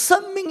们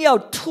生命要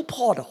突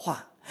破的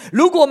话，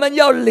如果我们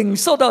要领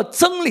受到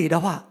真理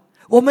的话，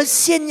我们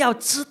先要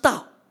知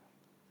道，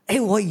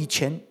我以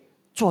前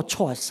做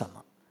错什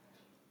么，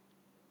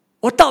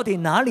我到底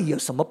哪里有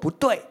什么不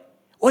对，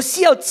我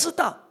需要知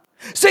道。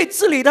所以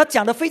这里他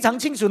讲得非常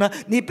清楚呢，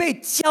你被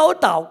教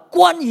导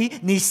关于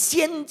你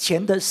先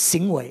前的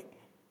行为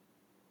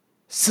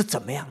是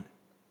怎么样的。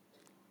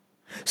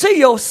所以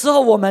有时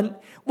候我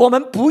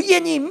们不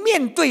愿意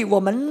面对我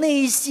们那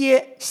一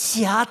些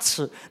瑕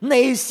疵，那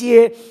一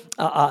些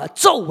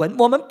皱纹，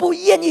我们不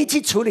愿意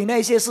去处理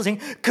那些事情，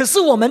可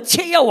是我们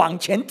却要往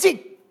前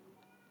进。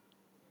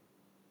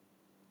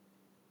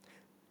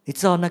你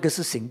知道那个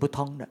是行不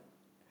通的。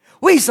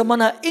为什么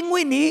呢？因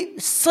为你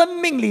生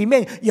命里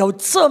面有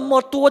这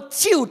么多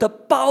旧的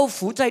包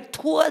袱在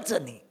拖着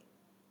你，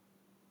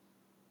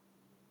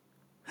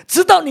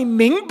直到你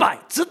明白，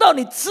直到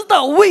你知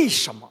道为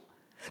什么，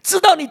直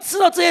到你知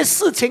道这些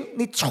事情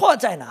你错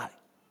在哪里，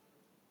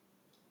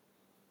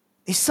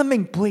你生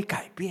命不会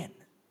改变。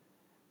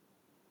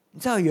你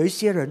知道有一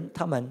些人，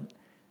他们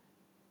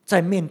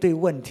在面对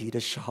问题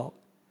的时候，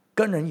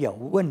跟人有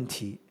问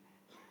题，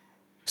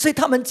所以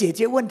他们解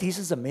决问题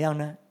是怎么样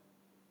呢？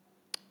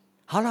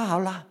好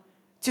了，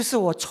就是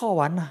我错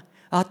完了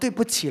对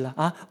不起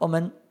了我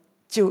们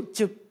就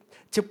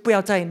不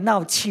要再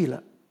闹气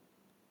了。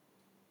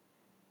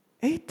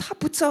他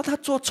不知道他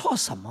做错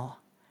什么，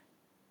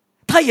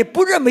他也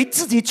不认为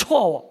自己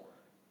错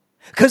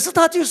可是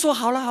他就说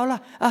好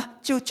了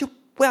就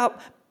不要，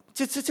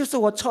就是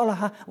我错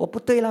了我不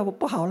对了，我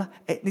不好了。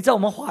你知道我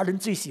们华人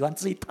最喜欢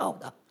这一套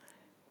的，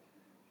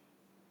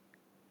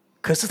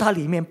可是他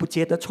里面不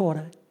觉得错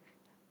了。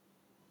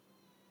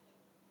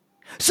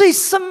所以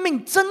生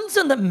命真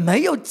正的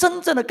没有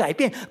真正的改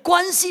变，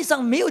关系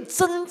上没有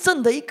真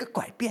正的一个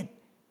改变，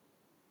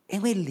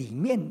因为里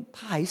面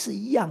它还是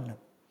一样的。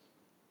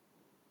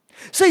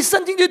所以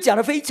圣经就讲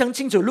得非常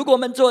清楚，如果我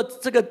们做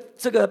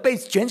这个被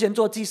拣选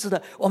做祭司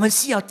的，我们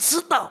需要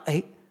知道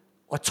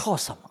我错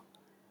什么，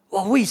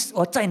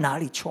我在哪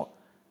里错。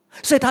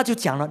所以他就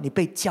讲了，你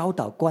被教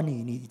导关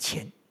于你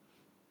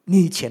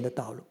以前的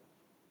道路，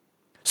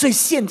所以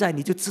现在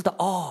你就知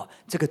道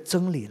这个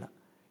真理了，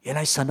原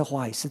来神的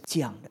话也是这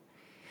样的。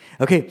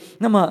 OK，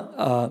 那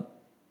么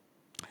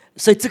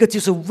所以这个就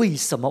是为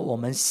什么我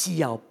们需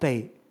要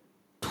被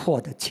脱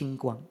得清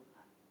光，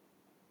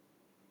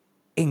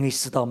因为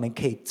使到我们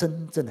可以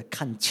真正的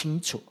看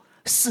清楚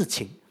事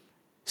情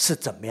是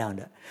怎么样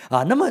的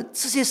那么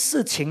这些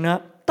事情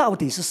呢，到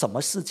底是什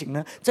么事情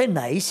呢？在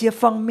哪一些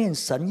方面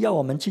神要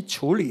我们去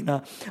处理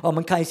呢？我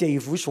们看一下以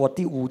弗所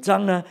第5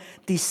章呢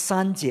第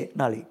3节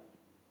那里，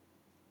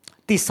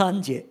第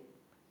3节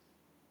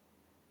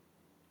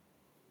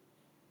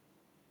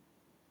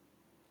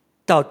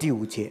到第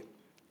5节，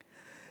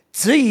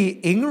只以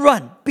淫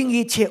乱并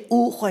一切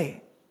污秽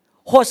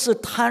或是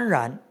贪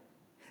婪，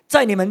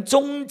在你们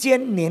中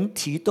间连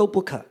提都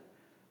不可，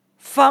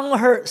反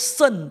而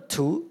圣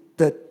徒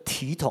的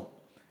体统、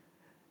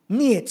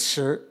啮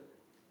齿、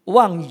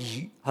妄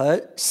语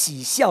和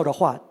喜笑的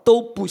话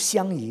都不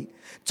相宜，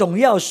总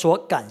要说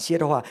感谢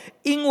的话，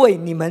因为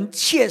你们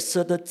切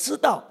实的知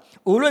道，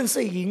无论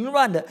是淫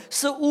乱的，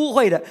是污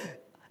秽的，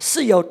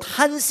是有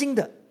贪心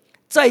的，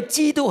在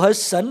基督和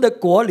神的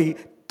国里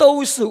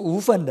都是无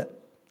份的。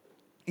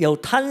有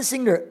贪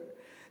心的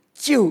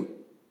就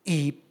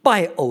与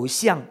拜偶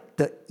像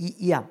的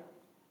一样。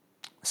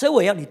所以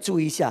我要你注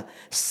意一下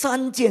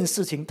3件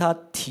事情，他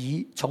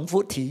重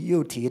复提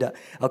又提的。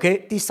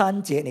 OK， 第3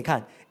节你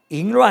看，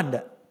淫乱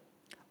的、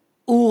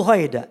污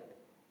秽的、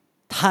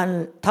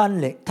贪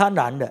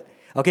婪的。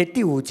 OK，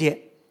 第5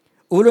节，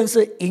无论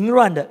是淫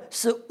乱的，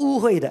是污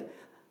秽的，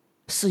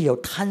是有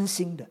贪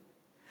心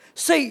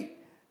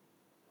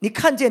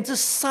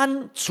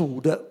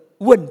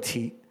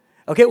的。。。。。。。。。。。。。。。。。。。。。。。。。。。。。。。。。。。。。。。。。。。。。。。。。。。。。。。。。。。。。。。。。。。。。。。。。。。。。。。。。。。。。。。。。。。。。。。。。。。。。。。。。。。。。。。。。。。。。。。。。。。。。。。。。。。。。。。。。。。。。。。。。。。。。。。。。。。。。。。。。。。。。。。。。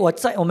OK，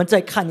 我们再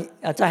看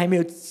在还没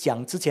有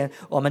讲之前，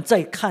我们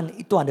再看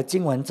一段的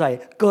经文，在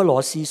哥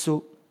罗西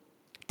书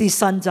第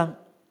3章，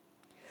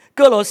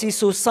哥罗西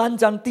书3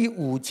章第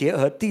5节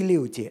和第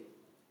6节，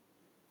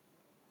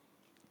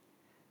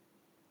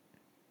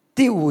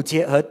第5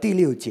节和第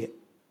6节。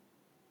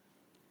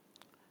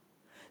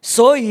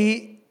所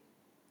以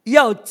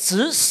要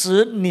指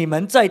使你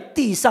们在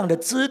地上的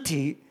肢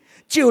体，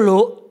就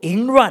如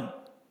淫乱、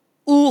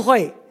污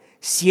秽、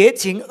邪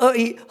情、恶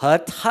意和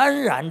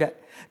贪婪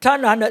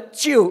的，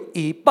就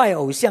与拜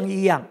偶像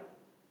一样。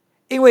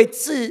因为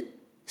这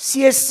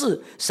些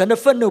事，神的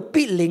愤怒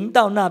必临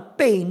到那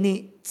悖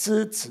逆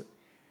之子。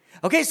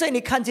OK， 所以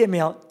你看见没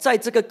有，在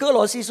这个哥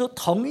罗西书，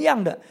同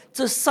样的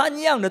这3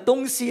样的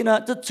东西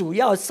呢，这主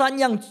要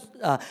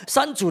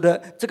3组的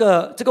这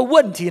个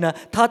问题呢，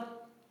它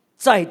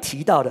再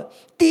提到的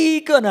第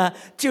一个呢，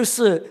就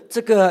是这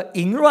个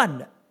淫乱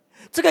的。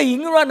这个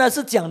淫乱呢，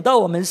是讲到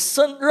我们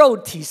肉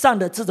体上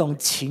的这种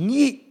情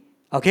欲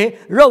 ，OK，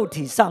 肉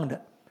体上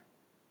的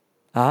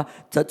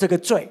这个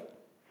罪。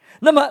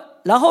那么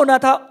然后呢，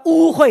它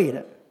污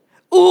秽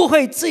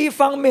这一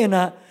方面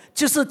呢，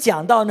就是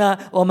讲到呢，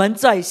我们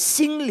在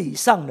心理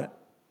上的、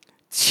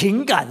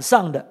情感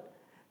上的、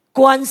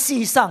关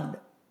系上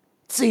的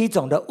这一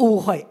种的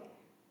污秽。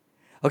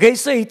OK，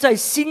 所以在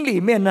心里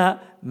面呢，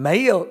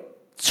没有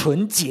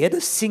纯洁的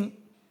心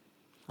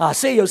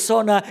所以有时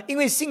候呢，因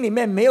为心里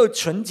面没有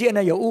纯洁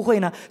呢，有污秽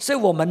呢，所以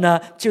我们呢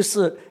就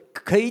是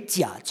可以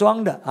假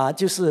装的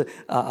就是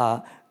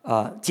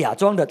假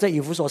装的，在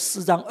以弗所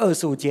4章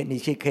25节你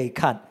可以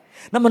看。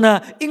那么呢，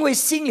因为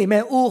心里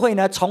面污秽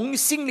呢，从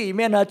心里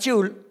面呢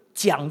就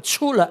讲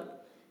出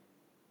了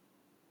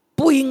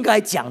不应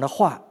该讲的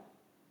话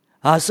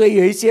所以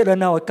有一些人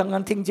呢，我刚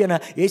刚听见呢，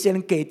有一些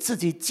人给自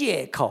己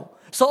借口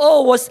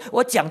说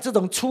我讲这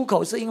种出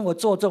口是因为我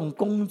做这种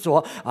工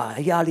作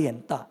压力很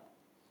大。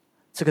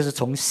这个是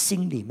从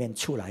心里面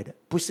出来的，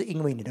不是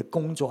因为你的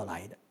工作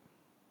来的。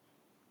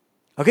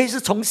OK， 是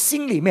从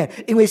心里面，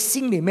因为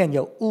心里面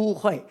有污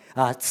秽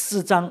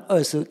4章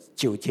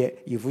29节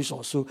以弗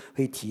所书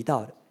会提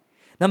到的。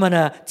那么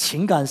呢，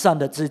情感上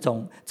的这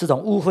种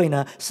污秽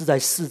呢，是在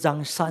4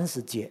章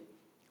30节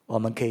我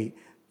们可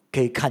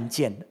以看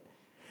见的。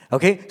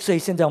OK， 所以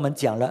现在我们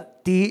讲了，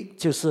第一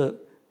就是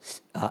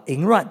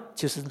淫乱，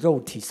就是肉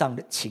体上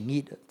的情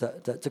欲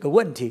的这个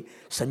问题，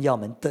神要我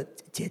们的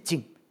洁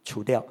净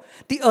除掉。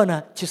第二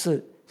呢，就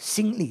是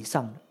心理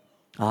上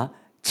的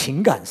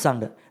情感上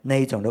的那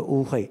一种的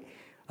污秽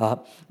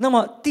那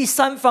么第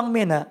3方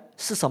面呢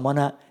是什么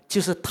呢？就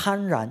是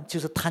贪婪，就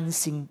是贪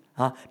心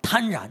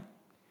贪婪。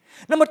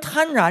那么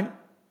贪婪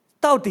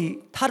到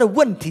底它的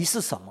问题是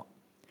什么？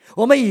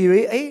我们以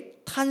为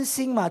贪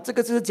心嘛，这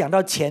个就是讲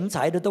到钱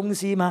财的东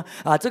西嘛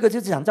这个就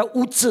是讲到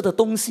物质的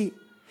东西。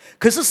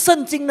可是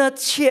圣经呢，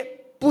却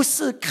不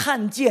是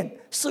看见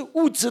是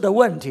物质的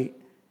问题，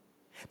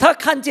他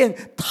看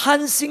见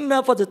贪心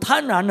呢，或者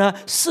贪婪呢，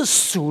是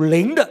属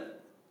灵的、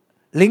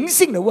灵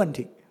性的问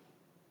题。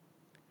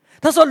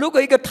他说，如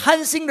果一个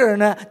贪心的人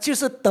呢，就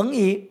是等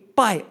于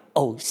拜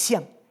偶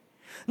像。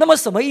那么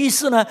什么意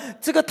思呢？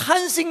这个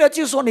贪心呢，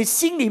就是说你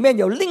心里面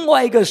有另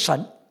外一个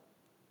神，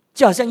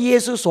就好像耶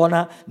稣说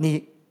呢，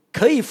你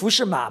可以服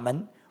侍马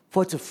门，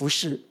或者服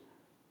侍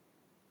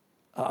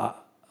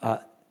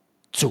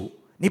主，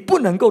你不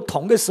能够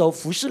同个时候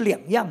服侍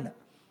2样的。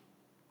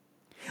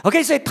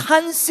OK， 所以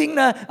贪心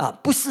呢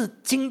不是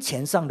金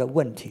钱上的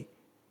问题，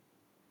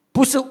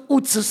不是物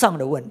质上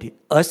的问题，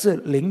而是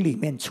灵里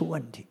面出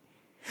问题。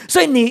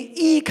所以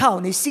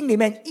你心里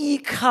面依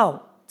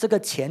靠这个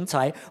钱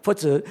财或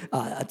者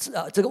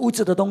这个物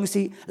质的东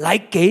西来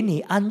给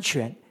你安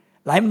全，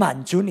来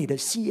满足你的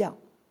需要。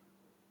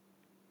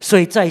所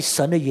以在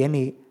神的眼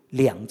里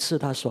2次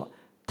他说，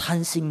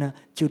贪心呢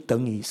就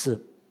等于是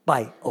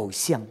拜偶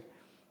像，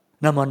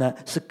那么呢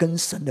是跟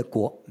神的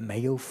国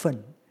没有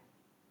份。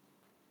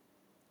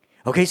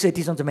OK， 所以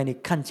弟兄姊妹，你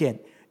看见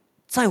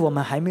在我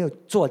们还没有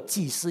做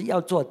祭司，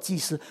要做祭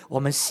司，我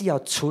们需要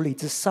处理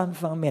这3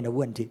方面的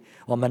问题：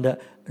我们的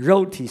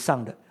肉体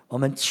上的，我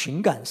们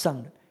情感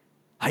上的，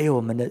还有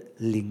我们的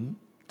灵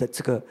的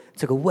这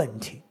个问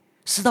题，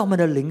使到我们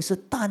的灵是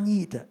单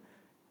一的，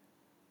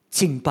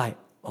敬拜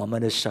我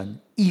们的神，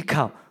依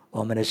靠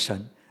我们的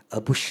神，而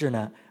不是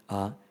呢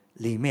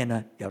里面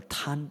呢有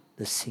贪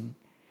的心。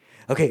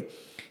OK，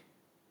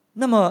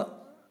 那么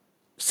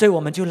所以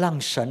我们就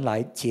让神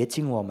来洁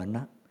净我们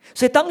呢。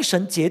所以当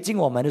神洁净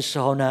我们的时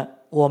候呢，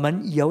我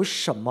们有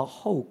什么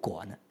后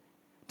果呢？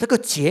这个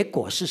结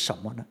果是什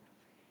么呢？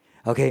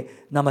 OK，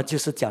 那么就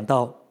是讲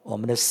到我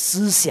们的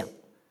思想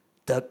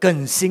的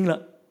更新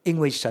了，因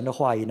为神的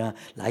话语呢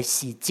来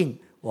洗净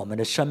我们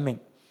的生命。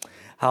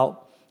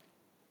好，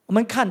我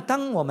们看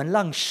当我们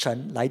让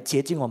神来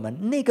洁净我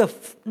们，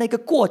那个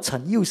过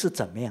程又是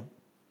怎么样？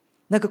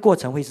那个过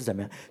程会是怎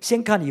么样？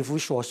先看以弗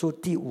所书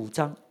第5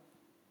章，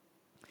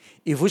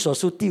以弗所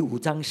书第5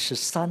章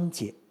13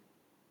节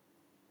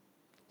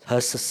和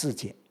14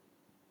节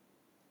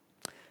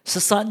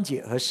，13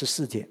节和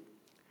14节，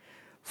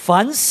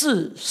凡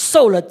事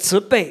受了责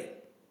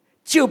备，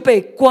就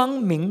被光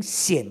明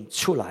显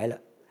出来了。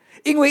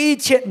因为一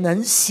切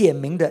能显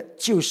明的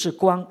就是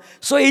光，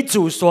所以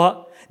主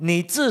说：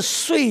你这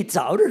睡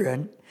着的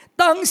人，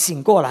当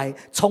醒过来，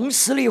从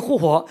死里复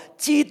活，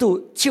基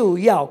督就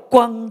要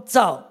光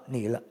照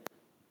你了。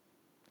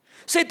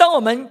所以当我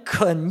们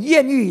肯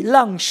愿意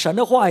让神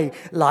的话语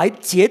来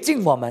洁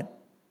净我们，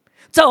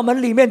在我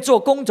们里面做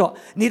工作，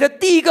你的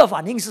第一个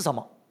反应是什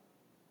么？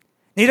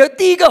你的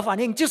第一个反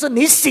应就是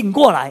你醒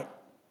过来。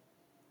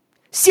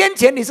先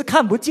前你是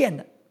看不见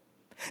的，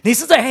你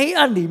是在黑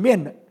暗里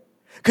面的，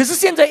可是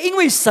现在因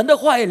为神的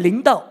话语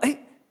临到，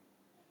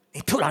你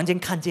突然间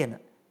看见了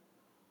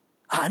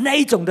那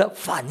一种的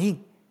反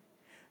应。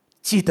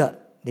记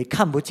得你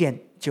看不见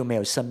就没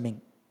有生命，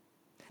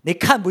你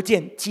看不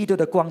见基督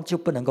的光就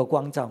不能够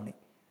光照你。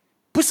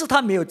不是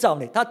他没有照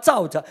你，他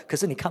照着，可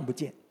是你看不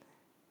见。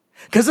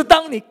可是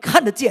当你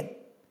看得见，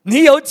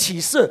你有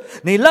启示，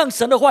你让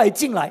神的话语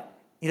进来，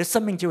你的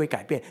生命就会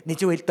改变，你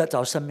就会得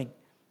着生命。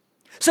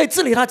所以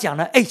这里他讲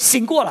了，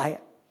醒过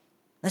来，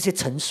那些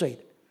沉睡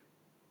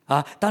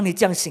的当你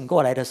这样醒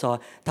过来的时候，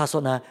他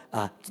说呢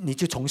你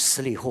就从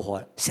死里复活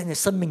了，现在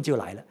生命就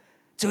来了，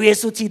主耶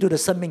稣基督的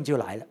生命就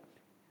来了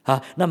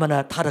那么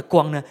呢，他的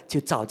光呢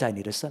就照在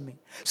你的生命。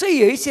所以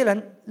有一些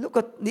人，如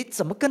果你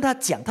怎么跟他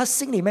讲，他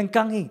心里面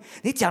刚硬，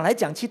你讲来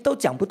讲去都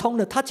讲不通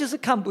的，他就是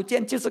看不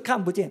见，就是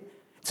看不见，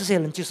这些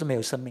人就是没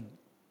有生命。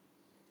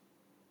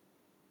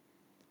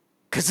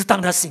可是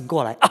当他醒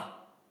过来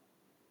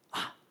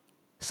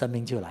生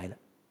命就来了，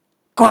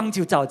光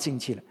就照进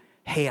去了，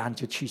黑暗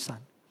就驱散。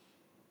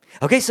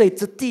OK， 所以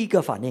这第一个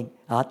反应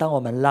当我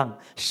们让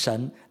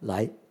神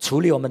来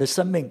处理我们的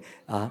生命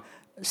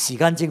洗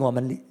干净我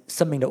们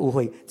生命的污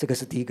秽，这个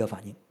是第一个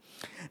反应。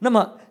那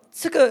么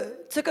这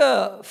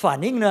个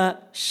反应呢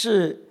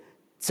是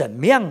怎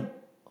么样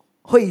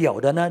会有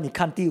的呢？你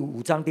看第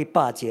5章第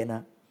8节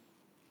呢，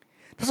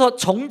他说：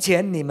从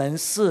前你们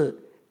是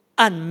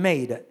暗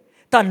昧的，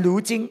但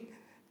如今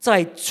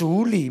在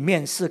主里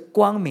面是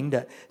光明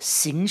的，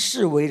行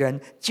事为人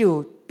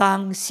就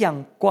当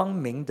像光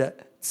明的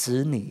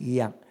子女一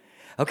样。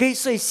OK，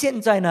 所以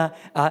现在呢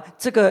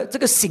这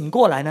个醒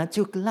过来呢，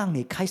就让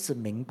你开始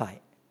明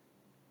白，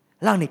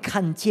让你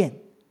看见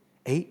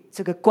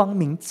这个光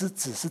明之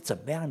子是怎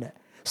么样的，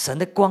神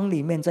的光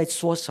里面在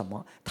说什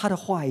么，他的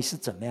话语是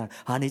怎么样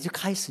你就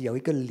开始有一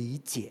个理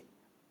解，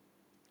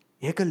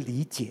有一个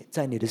理解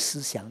在你的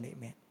思想里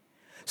面。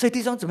所以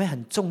弟兄姊妹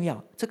很重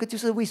要，这个就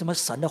是为什么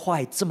神的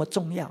话语这么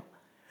重要，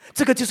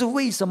这个就是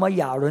为什么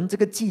亚伦这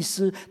个祭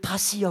司他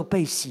需要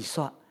被洗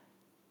刷，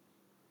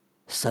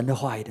神的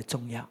话语的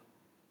重要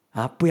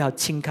不要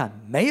轻看，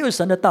没有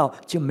神的道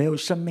就没有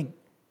生命，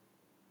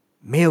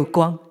没有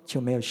光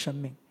就没有生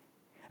命。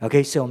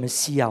 OK， 所以我们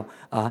需要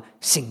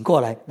醒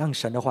过来，让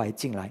神的话语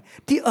进来。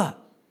第二，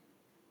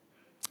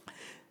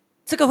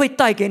这个会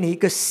带给你一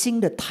个新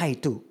的态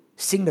度，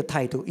新的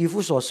态度。以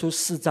弗所书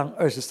4章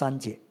23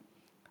节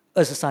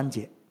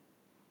，4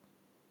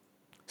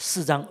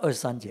章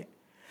23节，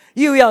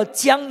又要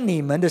将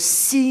你们的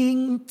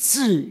心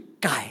志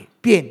改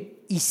变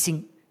一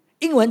新。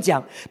英文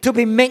讲 to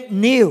be made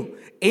new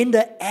in the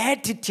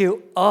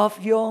attitude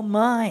of your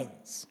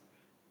minds，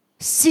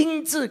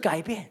 心志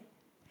改变，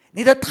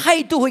你的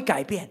态度会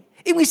改变，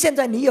因为现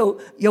在你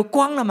有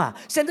光了嘛，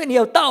现在你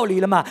有道理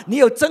了嘛，你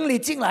有真理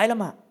进来了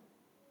嘛，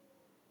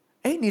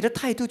你的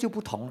态度就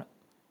不同了。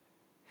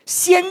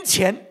先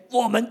前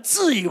我们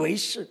自以为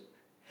是，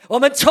我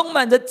们充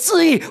满着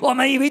自义，我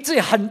们以为自己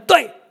很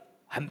对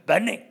很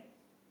本领，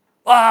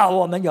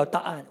我们有答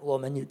案，我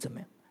们有怎么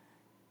样。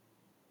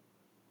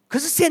可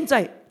是现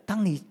在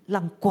当你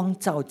让光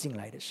照进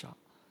来的时候，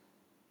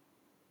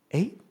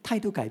态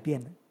度改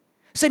变了。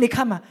所以你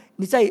看嘛，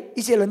你在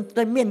一些人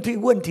在面对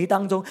问题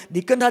当中，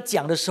你跟他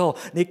讲的时候，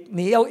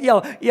你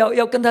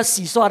要跟他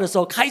洗刷的时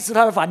候，开始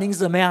他的反应是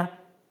什么呀？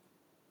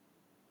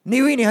你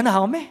以为你很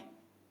好咩？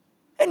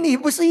你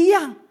不是一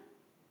样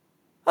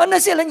那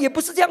些人也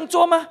不是这样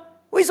做吗？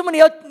为什么你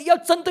要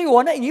针对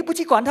我呢？你不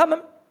去管他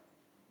们？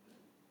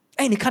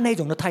你看那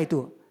种的态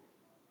度。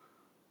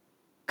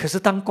可是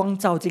当光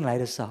照进来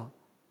的时候，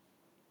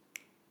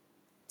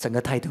整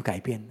个态度改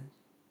变了。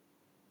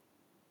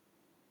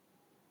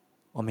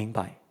我明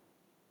白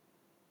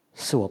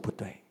是我不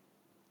对，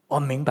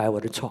我明白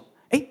我的错，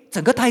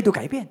整个态度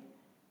改变。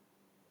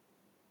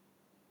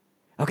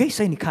 OK，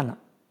 所以你看了，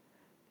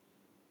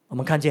我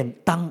们看见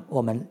当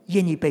我们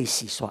愿意被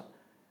洗刷，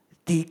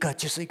第一个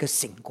就是一个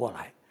醒过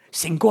来，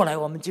醒过来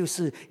我们就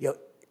是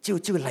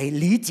就来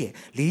理解，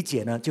理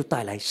解呢就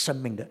带来生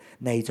命的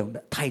那一种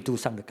的态度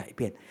上的改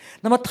变。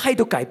那么态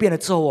度改变了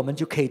之后，我们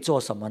就可以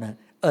做什么呢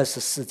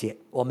？24节，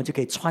我们就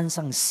可以穿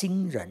上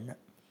新人了。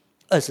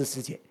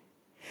24节，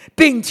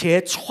并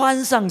且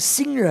穿上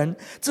新人，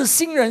这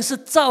新人是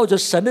照着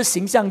神的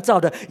形象造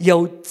的，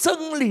有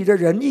真理的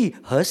仁义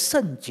和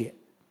圣洁。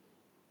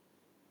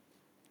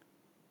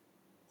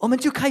我们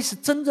就开始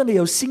真正的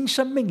有新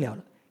生命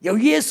了，有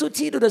耶稣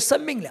基督的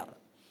生命了，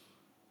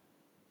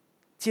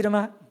记得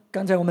吗？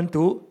刚才我们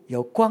读，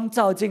有光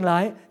照进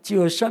来就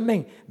有生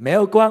命，没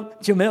有光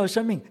就没有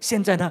生命。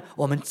现在呢，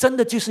我们真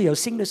的就是有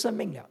新的生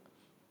命了。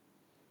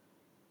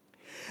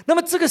那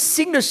么这个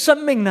新的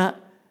生命呢，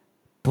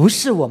不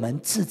是我们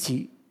自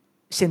己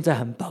现在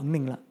很本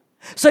命了。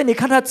所以你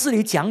看他这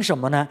里讲什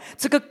么呢？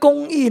这个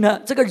公义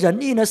呢，这个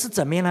仁义呢是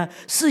怎么样呢？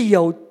是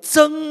有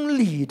真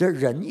理的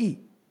仁义，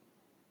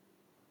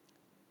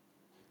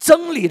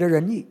真理的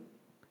仁义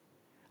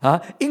啊，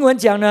英文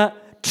讲呢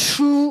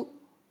 ，true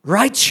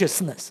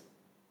righteousness。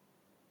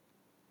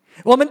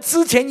我们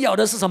之前有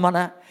的是什么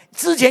呢？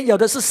之前有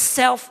的是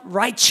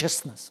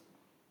self-righteousness，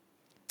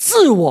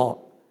 自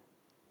我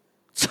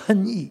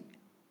称义，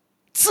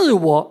自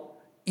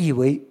我以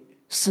为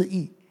是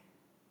义。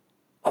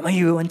我们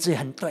以为我们自己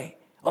很对，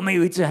我们以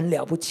为自己很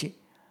了不起。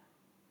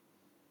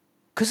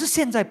可是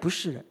现在不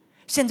是了，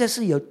现在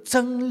是有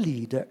真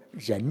理的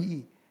仁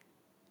义，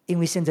因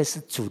为现在是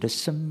主的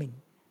生命，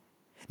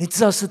你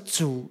知道是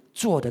主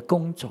做的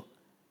工作。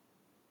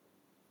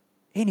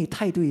你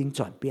态度已经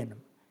转变了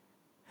吗？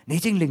你已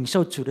经领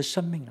受主的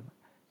生命了吗？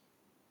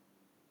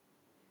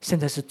现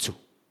在是主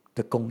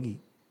的公义、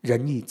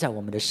仁义在我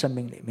们的生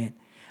命里面，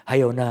还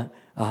有呢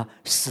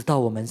使到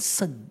我们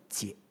圣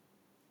洁。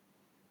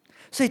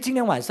所以今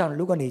天晚上，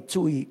如果你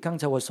注意刚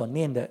才我所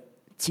念的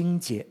经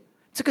节，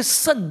这个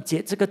圣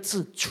洁这个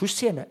字出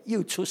现了，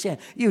又出现，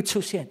又出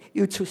现，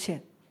又出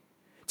现，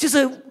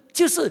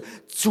就是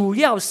主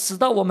要使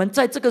到我们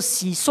在这个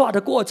洗刷的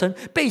过程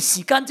被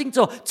洗干净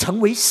之后成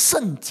为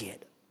圣洁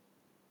的，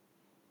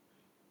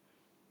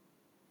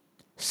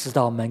使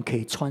到我们可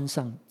以穿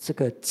上这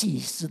个祭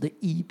司的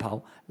衣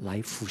袍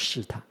来服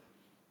侍他。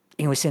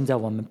因为现在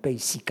我们被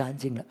洗干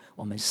净了，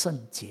我们圣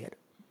洁了。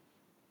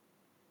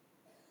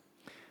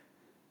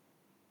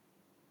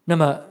那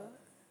么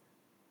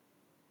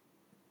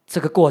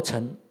这个过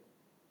程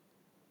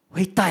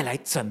会带来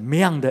怎么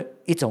样的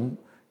一种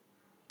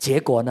结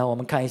果呢？我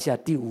们看一下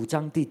第5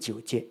章第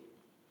9节。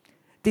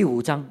第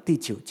5章第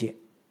9节，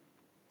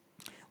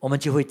我们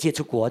就会结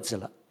出果子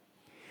了。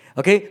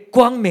OK，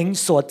 光明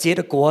所结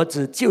的果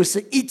子就是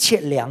一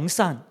切良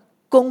善、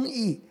公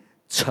义、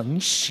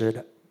诚实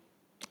的。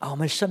我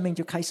们生命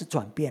就开始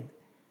转变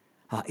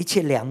一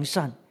切良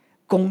善、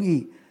公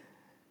义、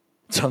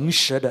诚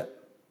实的，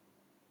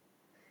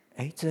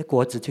这些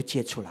果子就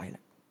结出来了。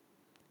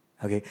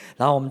OK，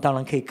 然后我们当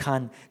然可以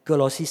看歌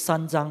罗西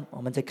3章，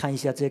我们再看一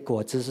下这些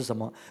果子是什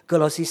么。歌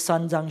罗西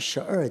3章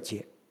12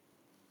节、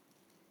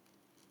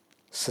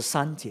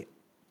13节。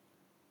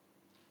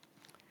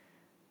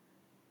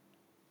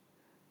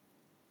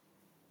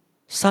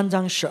3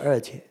章12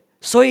节，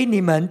所以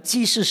你们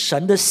既是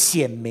神的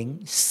显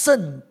明、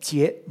圣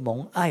洁、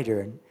蒙爱的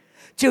人，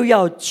就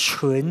要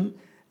存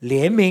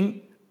怜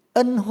悯、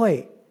恩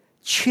惠、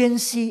谦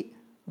虚、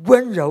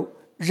温柔、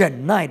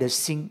忍耐的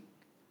心。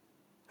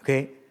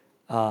OK，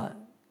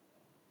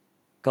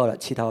 够了，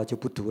其他我就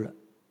不读了。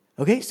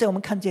OK， 所以我们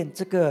看见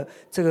这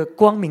个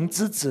光明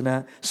之子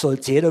呢，所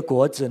结的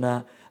果子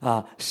呢，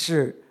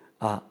是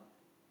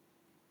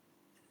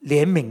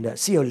怜悯的，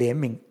是有怜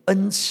悯、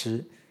恩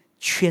慈、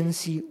谦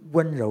虚、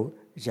温柔、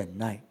忍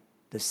耐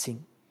的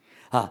心。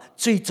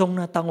最终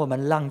呢，当我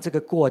们让这个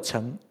过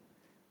程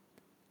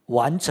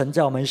完成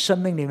在我们生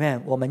命里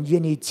面，我们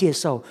愿意接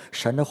受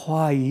神的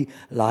话语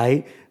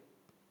来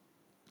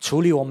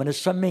处理我们的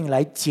生命，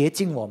来洁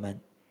净我们。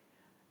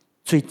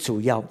最主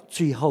要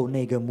最后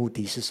那个目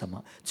的是什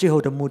么？最后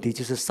的目的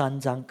就是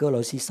歌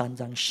罗西3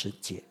章10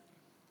节，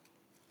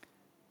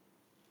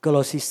歌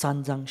罗西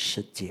3章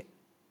10节，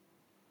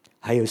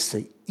还有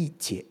11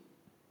节。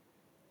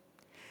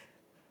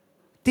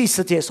第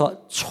10节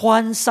说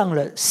穿上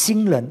了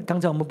新人，刚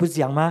才我们不是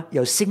讲吗？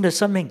有新的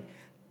生命，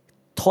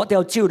脱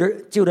掉旧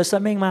的生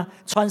命吗？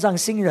穿上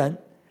新人，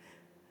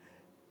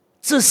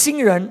这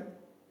新人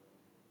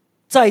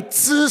在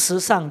知识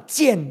上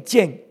渐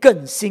渐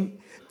更新，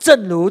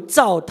正如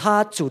照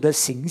他主的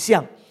形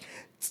象。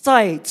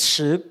在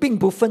此并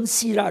不分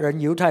希腊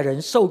人、犹太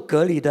人、受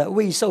隔离的、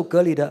未受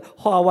隔离的、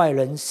化外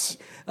人、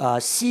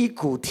西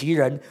古提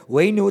人、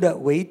为奴的、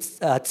为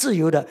自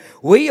由的，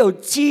唯有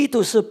基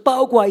督是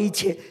包括一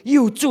切，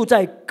又住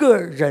在个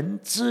人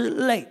之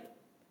内。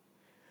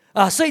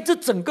所以这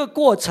整个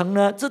过程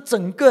呢，这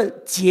整个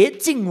洁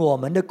净我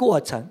们的过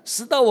程，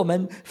使到我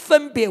们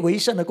分别为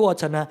圣的过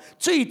程呢，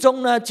最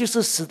终呢，就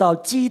是使到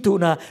基督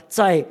呢，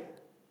在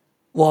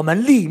我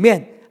们里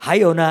面，还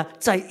有呢，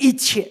在一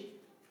切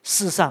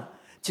事上，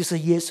就是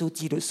耶稣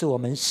基督是我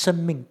们生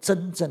命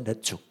真正的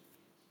主，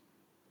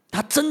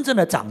他真正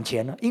的掌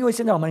权了。因为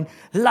现在我们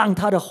让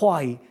他的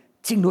话语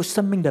进入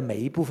生命的每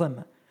一部分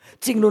嘛，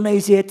进入那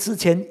些之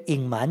前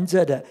隐瞒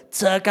着的、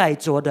遮盖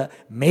着的、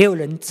没有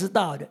人知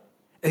道的，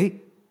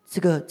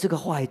这个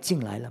话语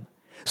进来了嘛。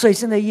所以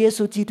现在耶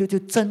稣基督就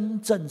真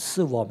正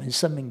是我们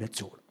生命的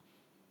主了。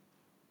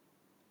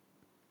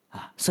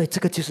所以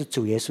这个就是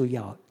主耶稣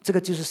要，这个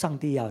就是上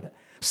帝要的，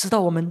使到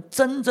我们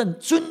真正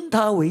尊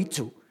他为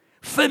主，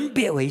分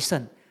别为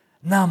圣。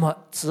那么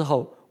之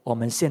后我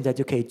们现在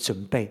就可以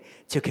准备，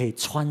就可以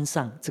穿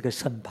上这个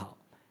圣袍，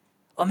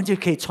我们就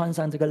可以穿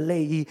上这个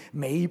内衣，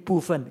每一部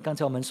分，刚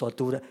才我们所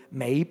读的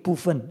每一部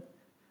分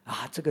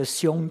这个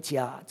胸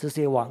甲、这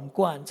些王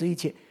冠，这一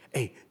切，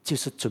就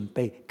是准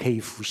备可以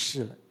服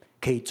侍了，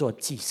可以做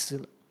祭司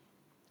了。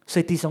所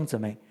以弟兄姊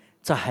妹，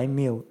在还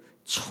没有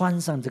穿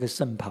上这个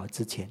圣袍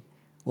之前，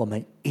我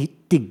们一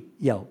定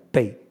要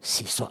被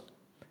洗刷，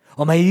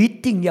我们一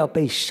定要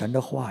被神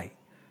的话语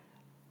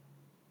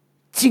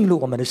进入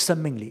我们的生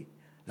命里，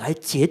来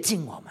洁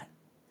净我们。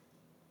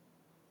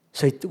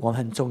所以我们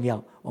很重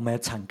要，我们要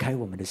敞开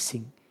我们的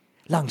心，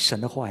让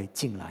神的话语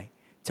进来，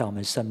在我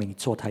们生命里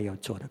做他要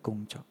做的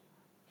工作。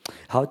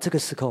好，这个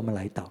时刻我们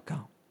来祷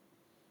告。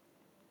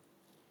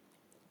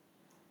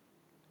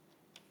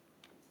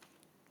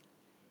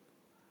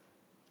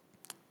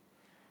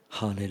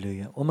哈利路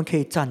亚！我们可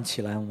以站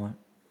起来吗？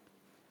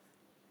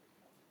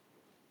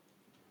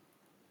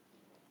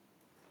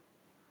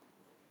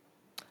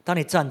当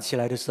你站起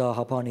来的时候，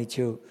好不好？你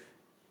就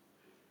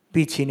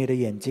闭起你的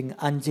眼睛，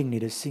安静你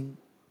的心，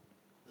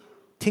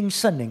听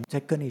圣灵在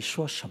跟你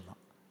说什么。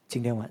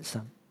今天晚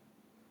上，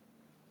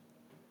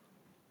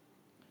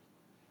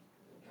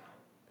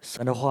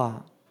神的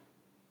话，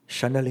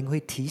神的灵会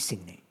提醒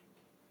你，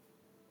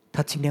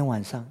他今天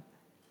晚上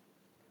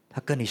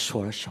他跟你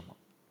说了什么。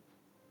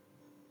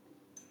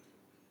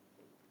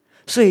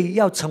所以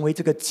要成为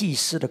这个祭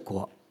司的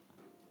国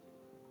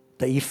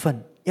的一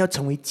份，要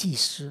成为祭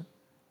司，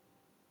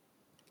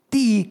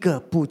第一个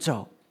步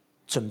骤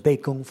准备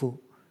功夫，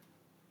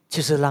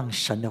就是让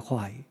神的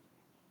话语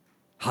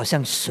好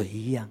像水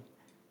一样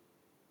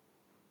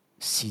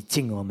洗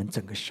净我们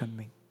整个生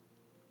命，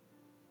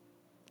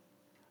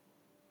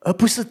而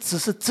不是只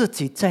是自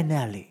己在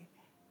那里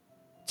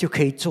就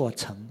可以做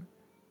成。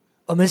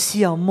我们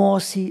需要摩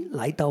西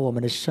来到我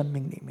们的生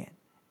命里面，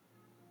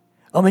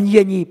我们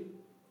愿意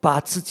把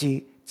自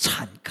己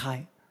敞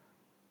开，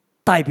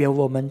代表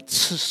我们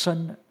赤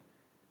身了，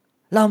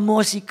让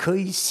摩西可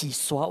以洗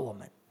刷我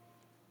们。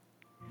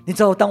你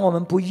知道，当我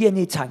们不愿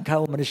意敞开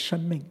我们的生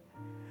命，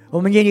我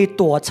们愿意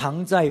躲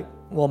藏在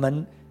我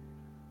们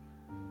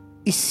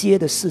一些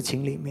的事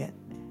情里面，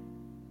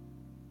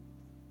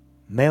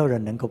没有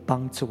人能够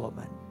帮助我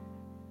们。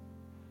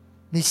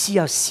你需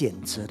要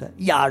选择的，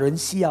亚伦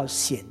需要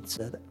选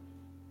择的，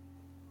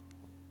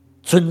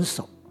遵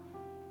守，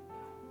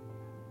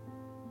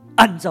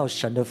按照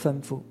神的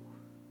吩咐，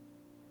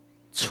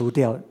除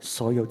掉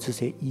所有这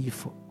些衣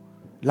服，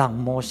让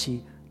摩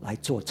西来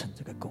做成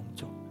这个工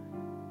作。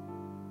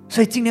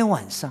所以今天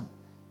晚上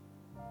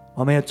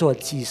我们要做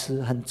祭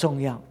司很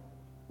重要，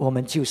我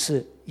们就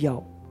是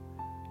要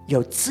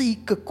有这一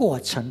个过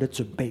程的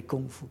准备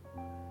功夫。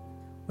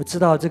我知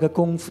道这个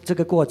功夫，这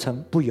个过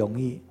程不容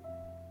易，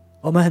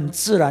我们很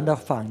自然的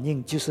反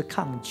应就是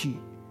抗拒，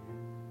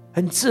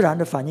很自然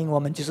的反应我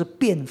们就是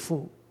辩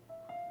护。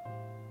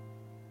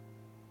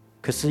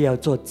可是要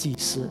做祭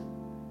司，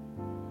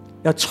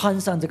要穿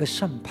上这个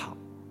圣袍，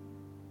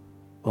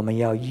我们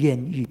要愿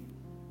意，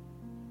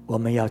我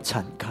们要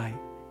敞开，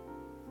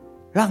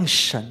让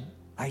神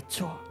来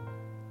做，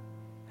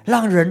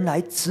让人来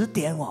指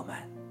点我们。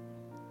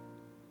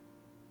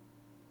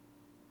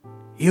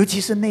尤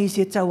其是那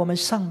些在我们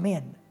上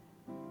面的，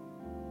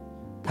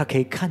他可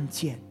以看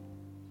见，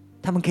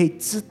他们可以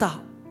知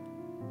道，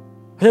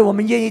所以我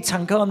们愿意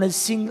敞开我们的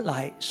心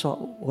来说，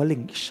我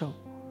领受，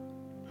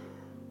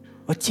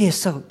我接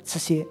受这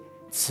些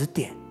指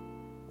点，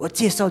我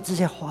接受这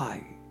些话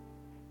语。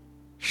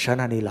神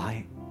啊，你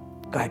来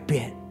改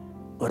变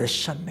我的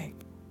生命。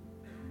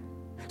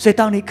所以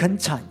当你肯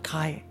敞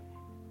开，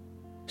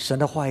神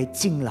的话语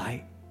进来，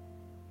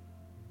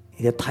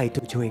你的态度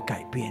就会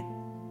改变，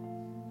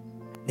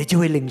你就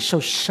会领受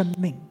生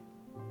命，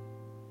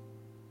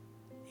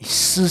你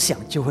思想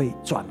就会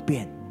转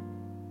变，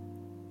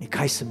你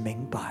开始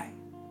明白。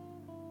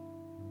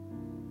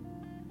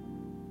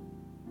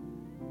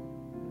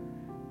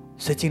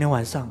所以今天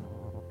晚上，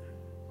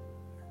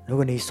如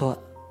果你说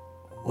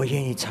我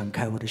愿意敞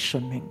开我的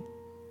生命，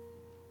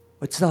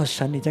我知道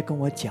神你在跟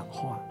我讲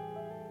话，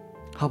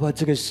好不好？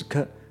这个时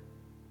刻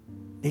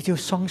你就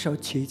双手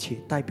举起，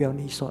代表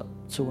你说，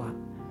主啊，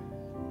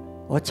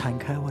我敞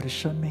开我的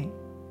生命，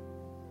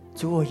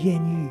主，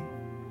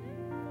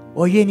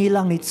我愿意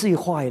让你自己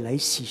话语来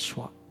洗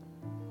刷。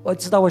我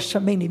知道我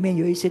生命里面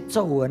有一些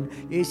皱纹，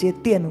有一些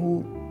玷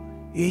污，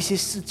有一些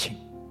事情，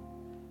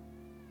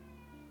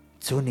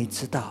主你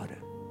知道的，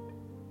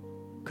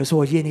可是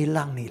我愿意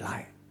让你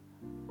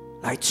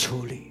来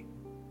处理，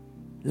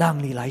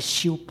让你来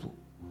修补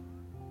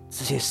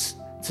这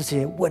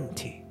些问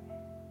题。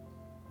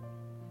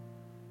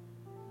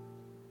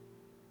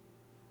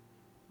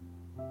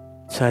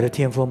亲爱的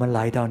天父，我们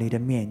来到你的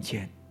面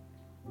前，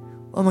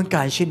我们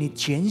感谢你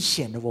拣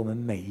选了我们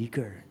每一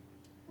个人，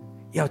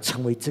要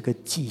成为这个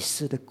祭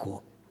司的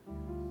国。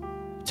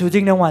主，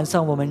今天晚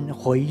上我们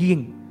回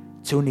应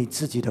主你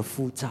自己的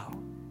呼召。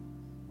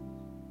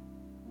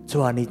主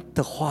啊，你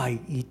的话语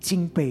已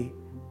经被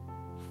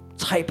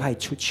差派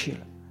出去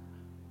了。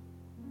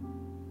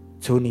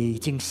主，你已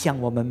经向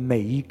我们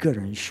每一个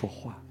人说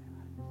话。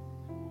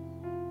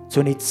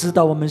主，你知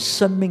道我们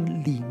生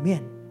命里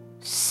面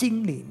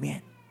心里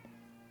面、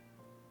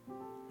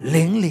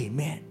灵里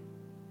面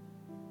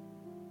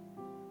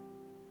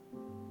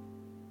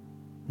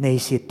那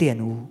些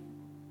玷污、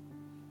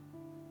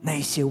那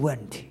些问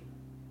题。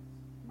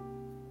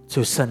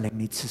主圣灵，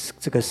你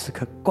这个时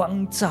刻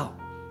光照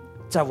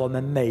在我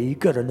们每一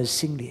个人的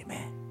心里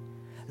面，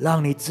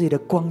让你自己的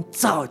光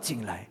照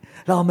进来，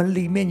让我们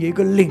里面有一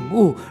个领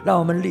悟，让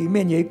我们里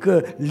面有一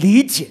个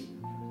理解。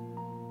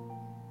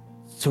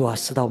主啊，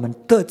使到我们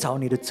得着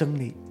你的真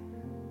理，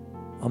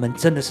我们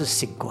真的是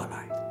醒过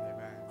来，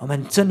我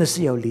们真的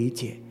是有理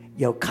解，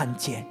有看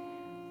见，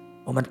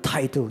我们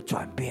态度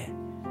转变，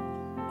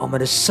我们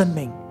的生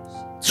命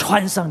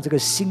穿上这个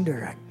新的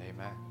人，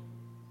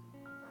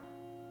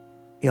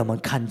因为我们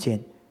看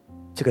见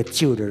这个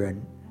旧的人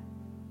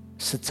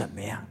是怎么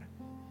样的。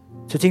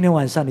所以今天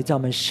晚上你在我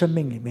们生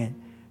命里面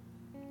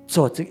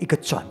做这一个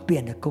转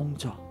变的工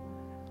作。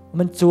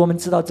我们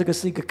知道这个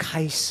是一个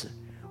开始，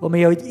我们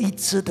要一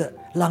直的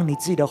让你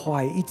自己的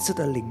话语一直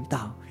的领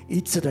导，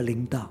一直的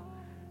领导。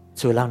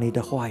主，让你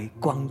的话语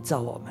光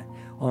照我们，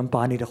我们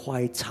把你的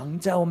话语藏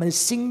在我们的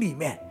心里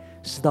面，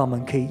使到我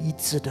们可以一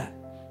直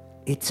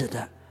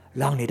的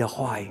让你的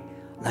话语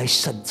来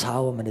审查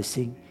我们的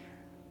心，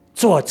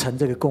做成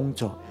这个工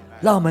作，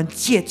让我们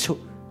接触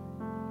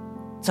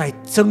在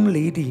真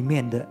理里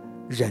面的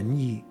仁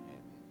义。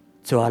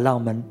主啊，让我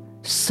们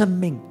生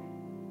命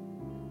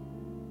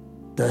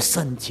得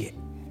圣洁，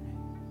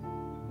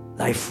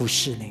来服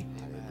侍你，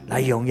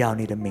来荣耀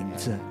你的名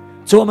字。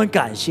主，我们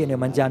感谢你，我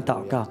们将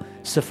祷告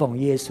是奉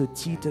耶稣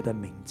基督的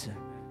名字，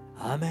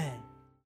阿们。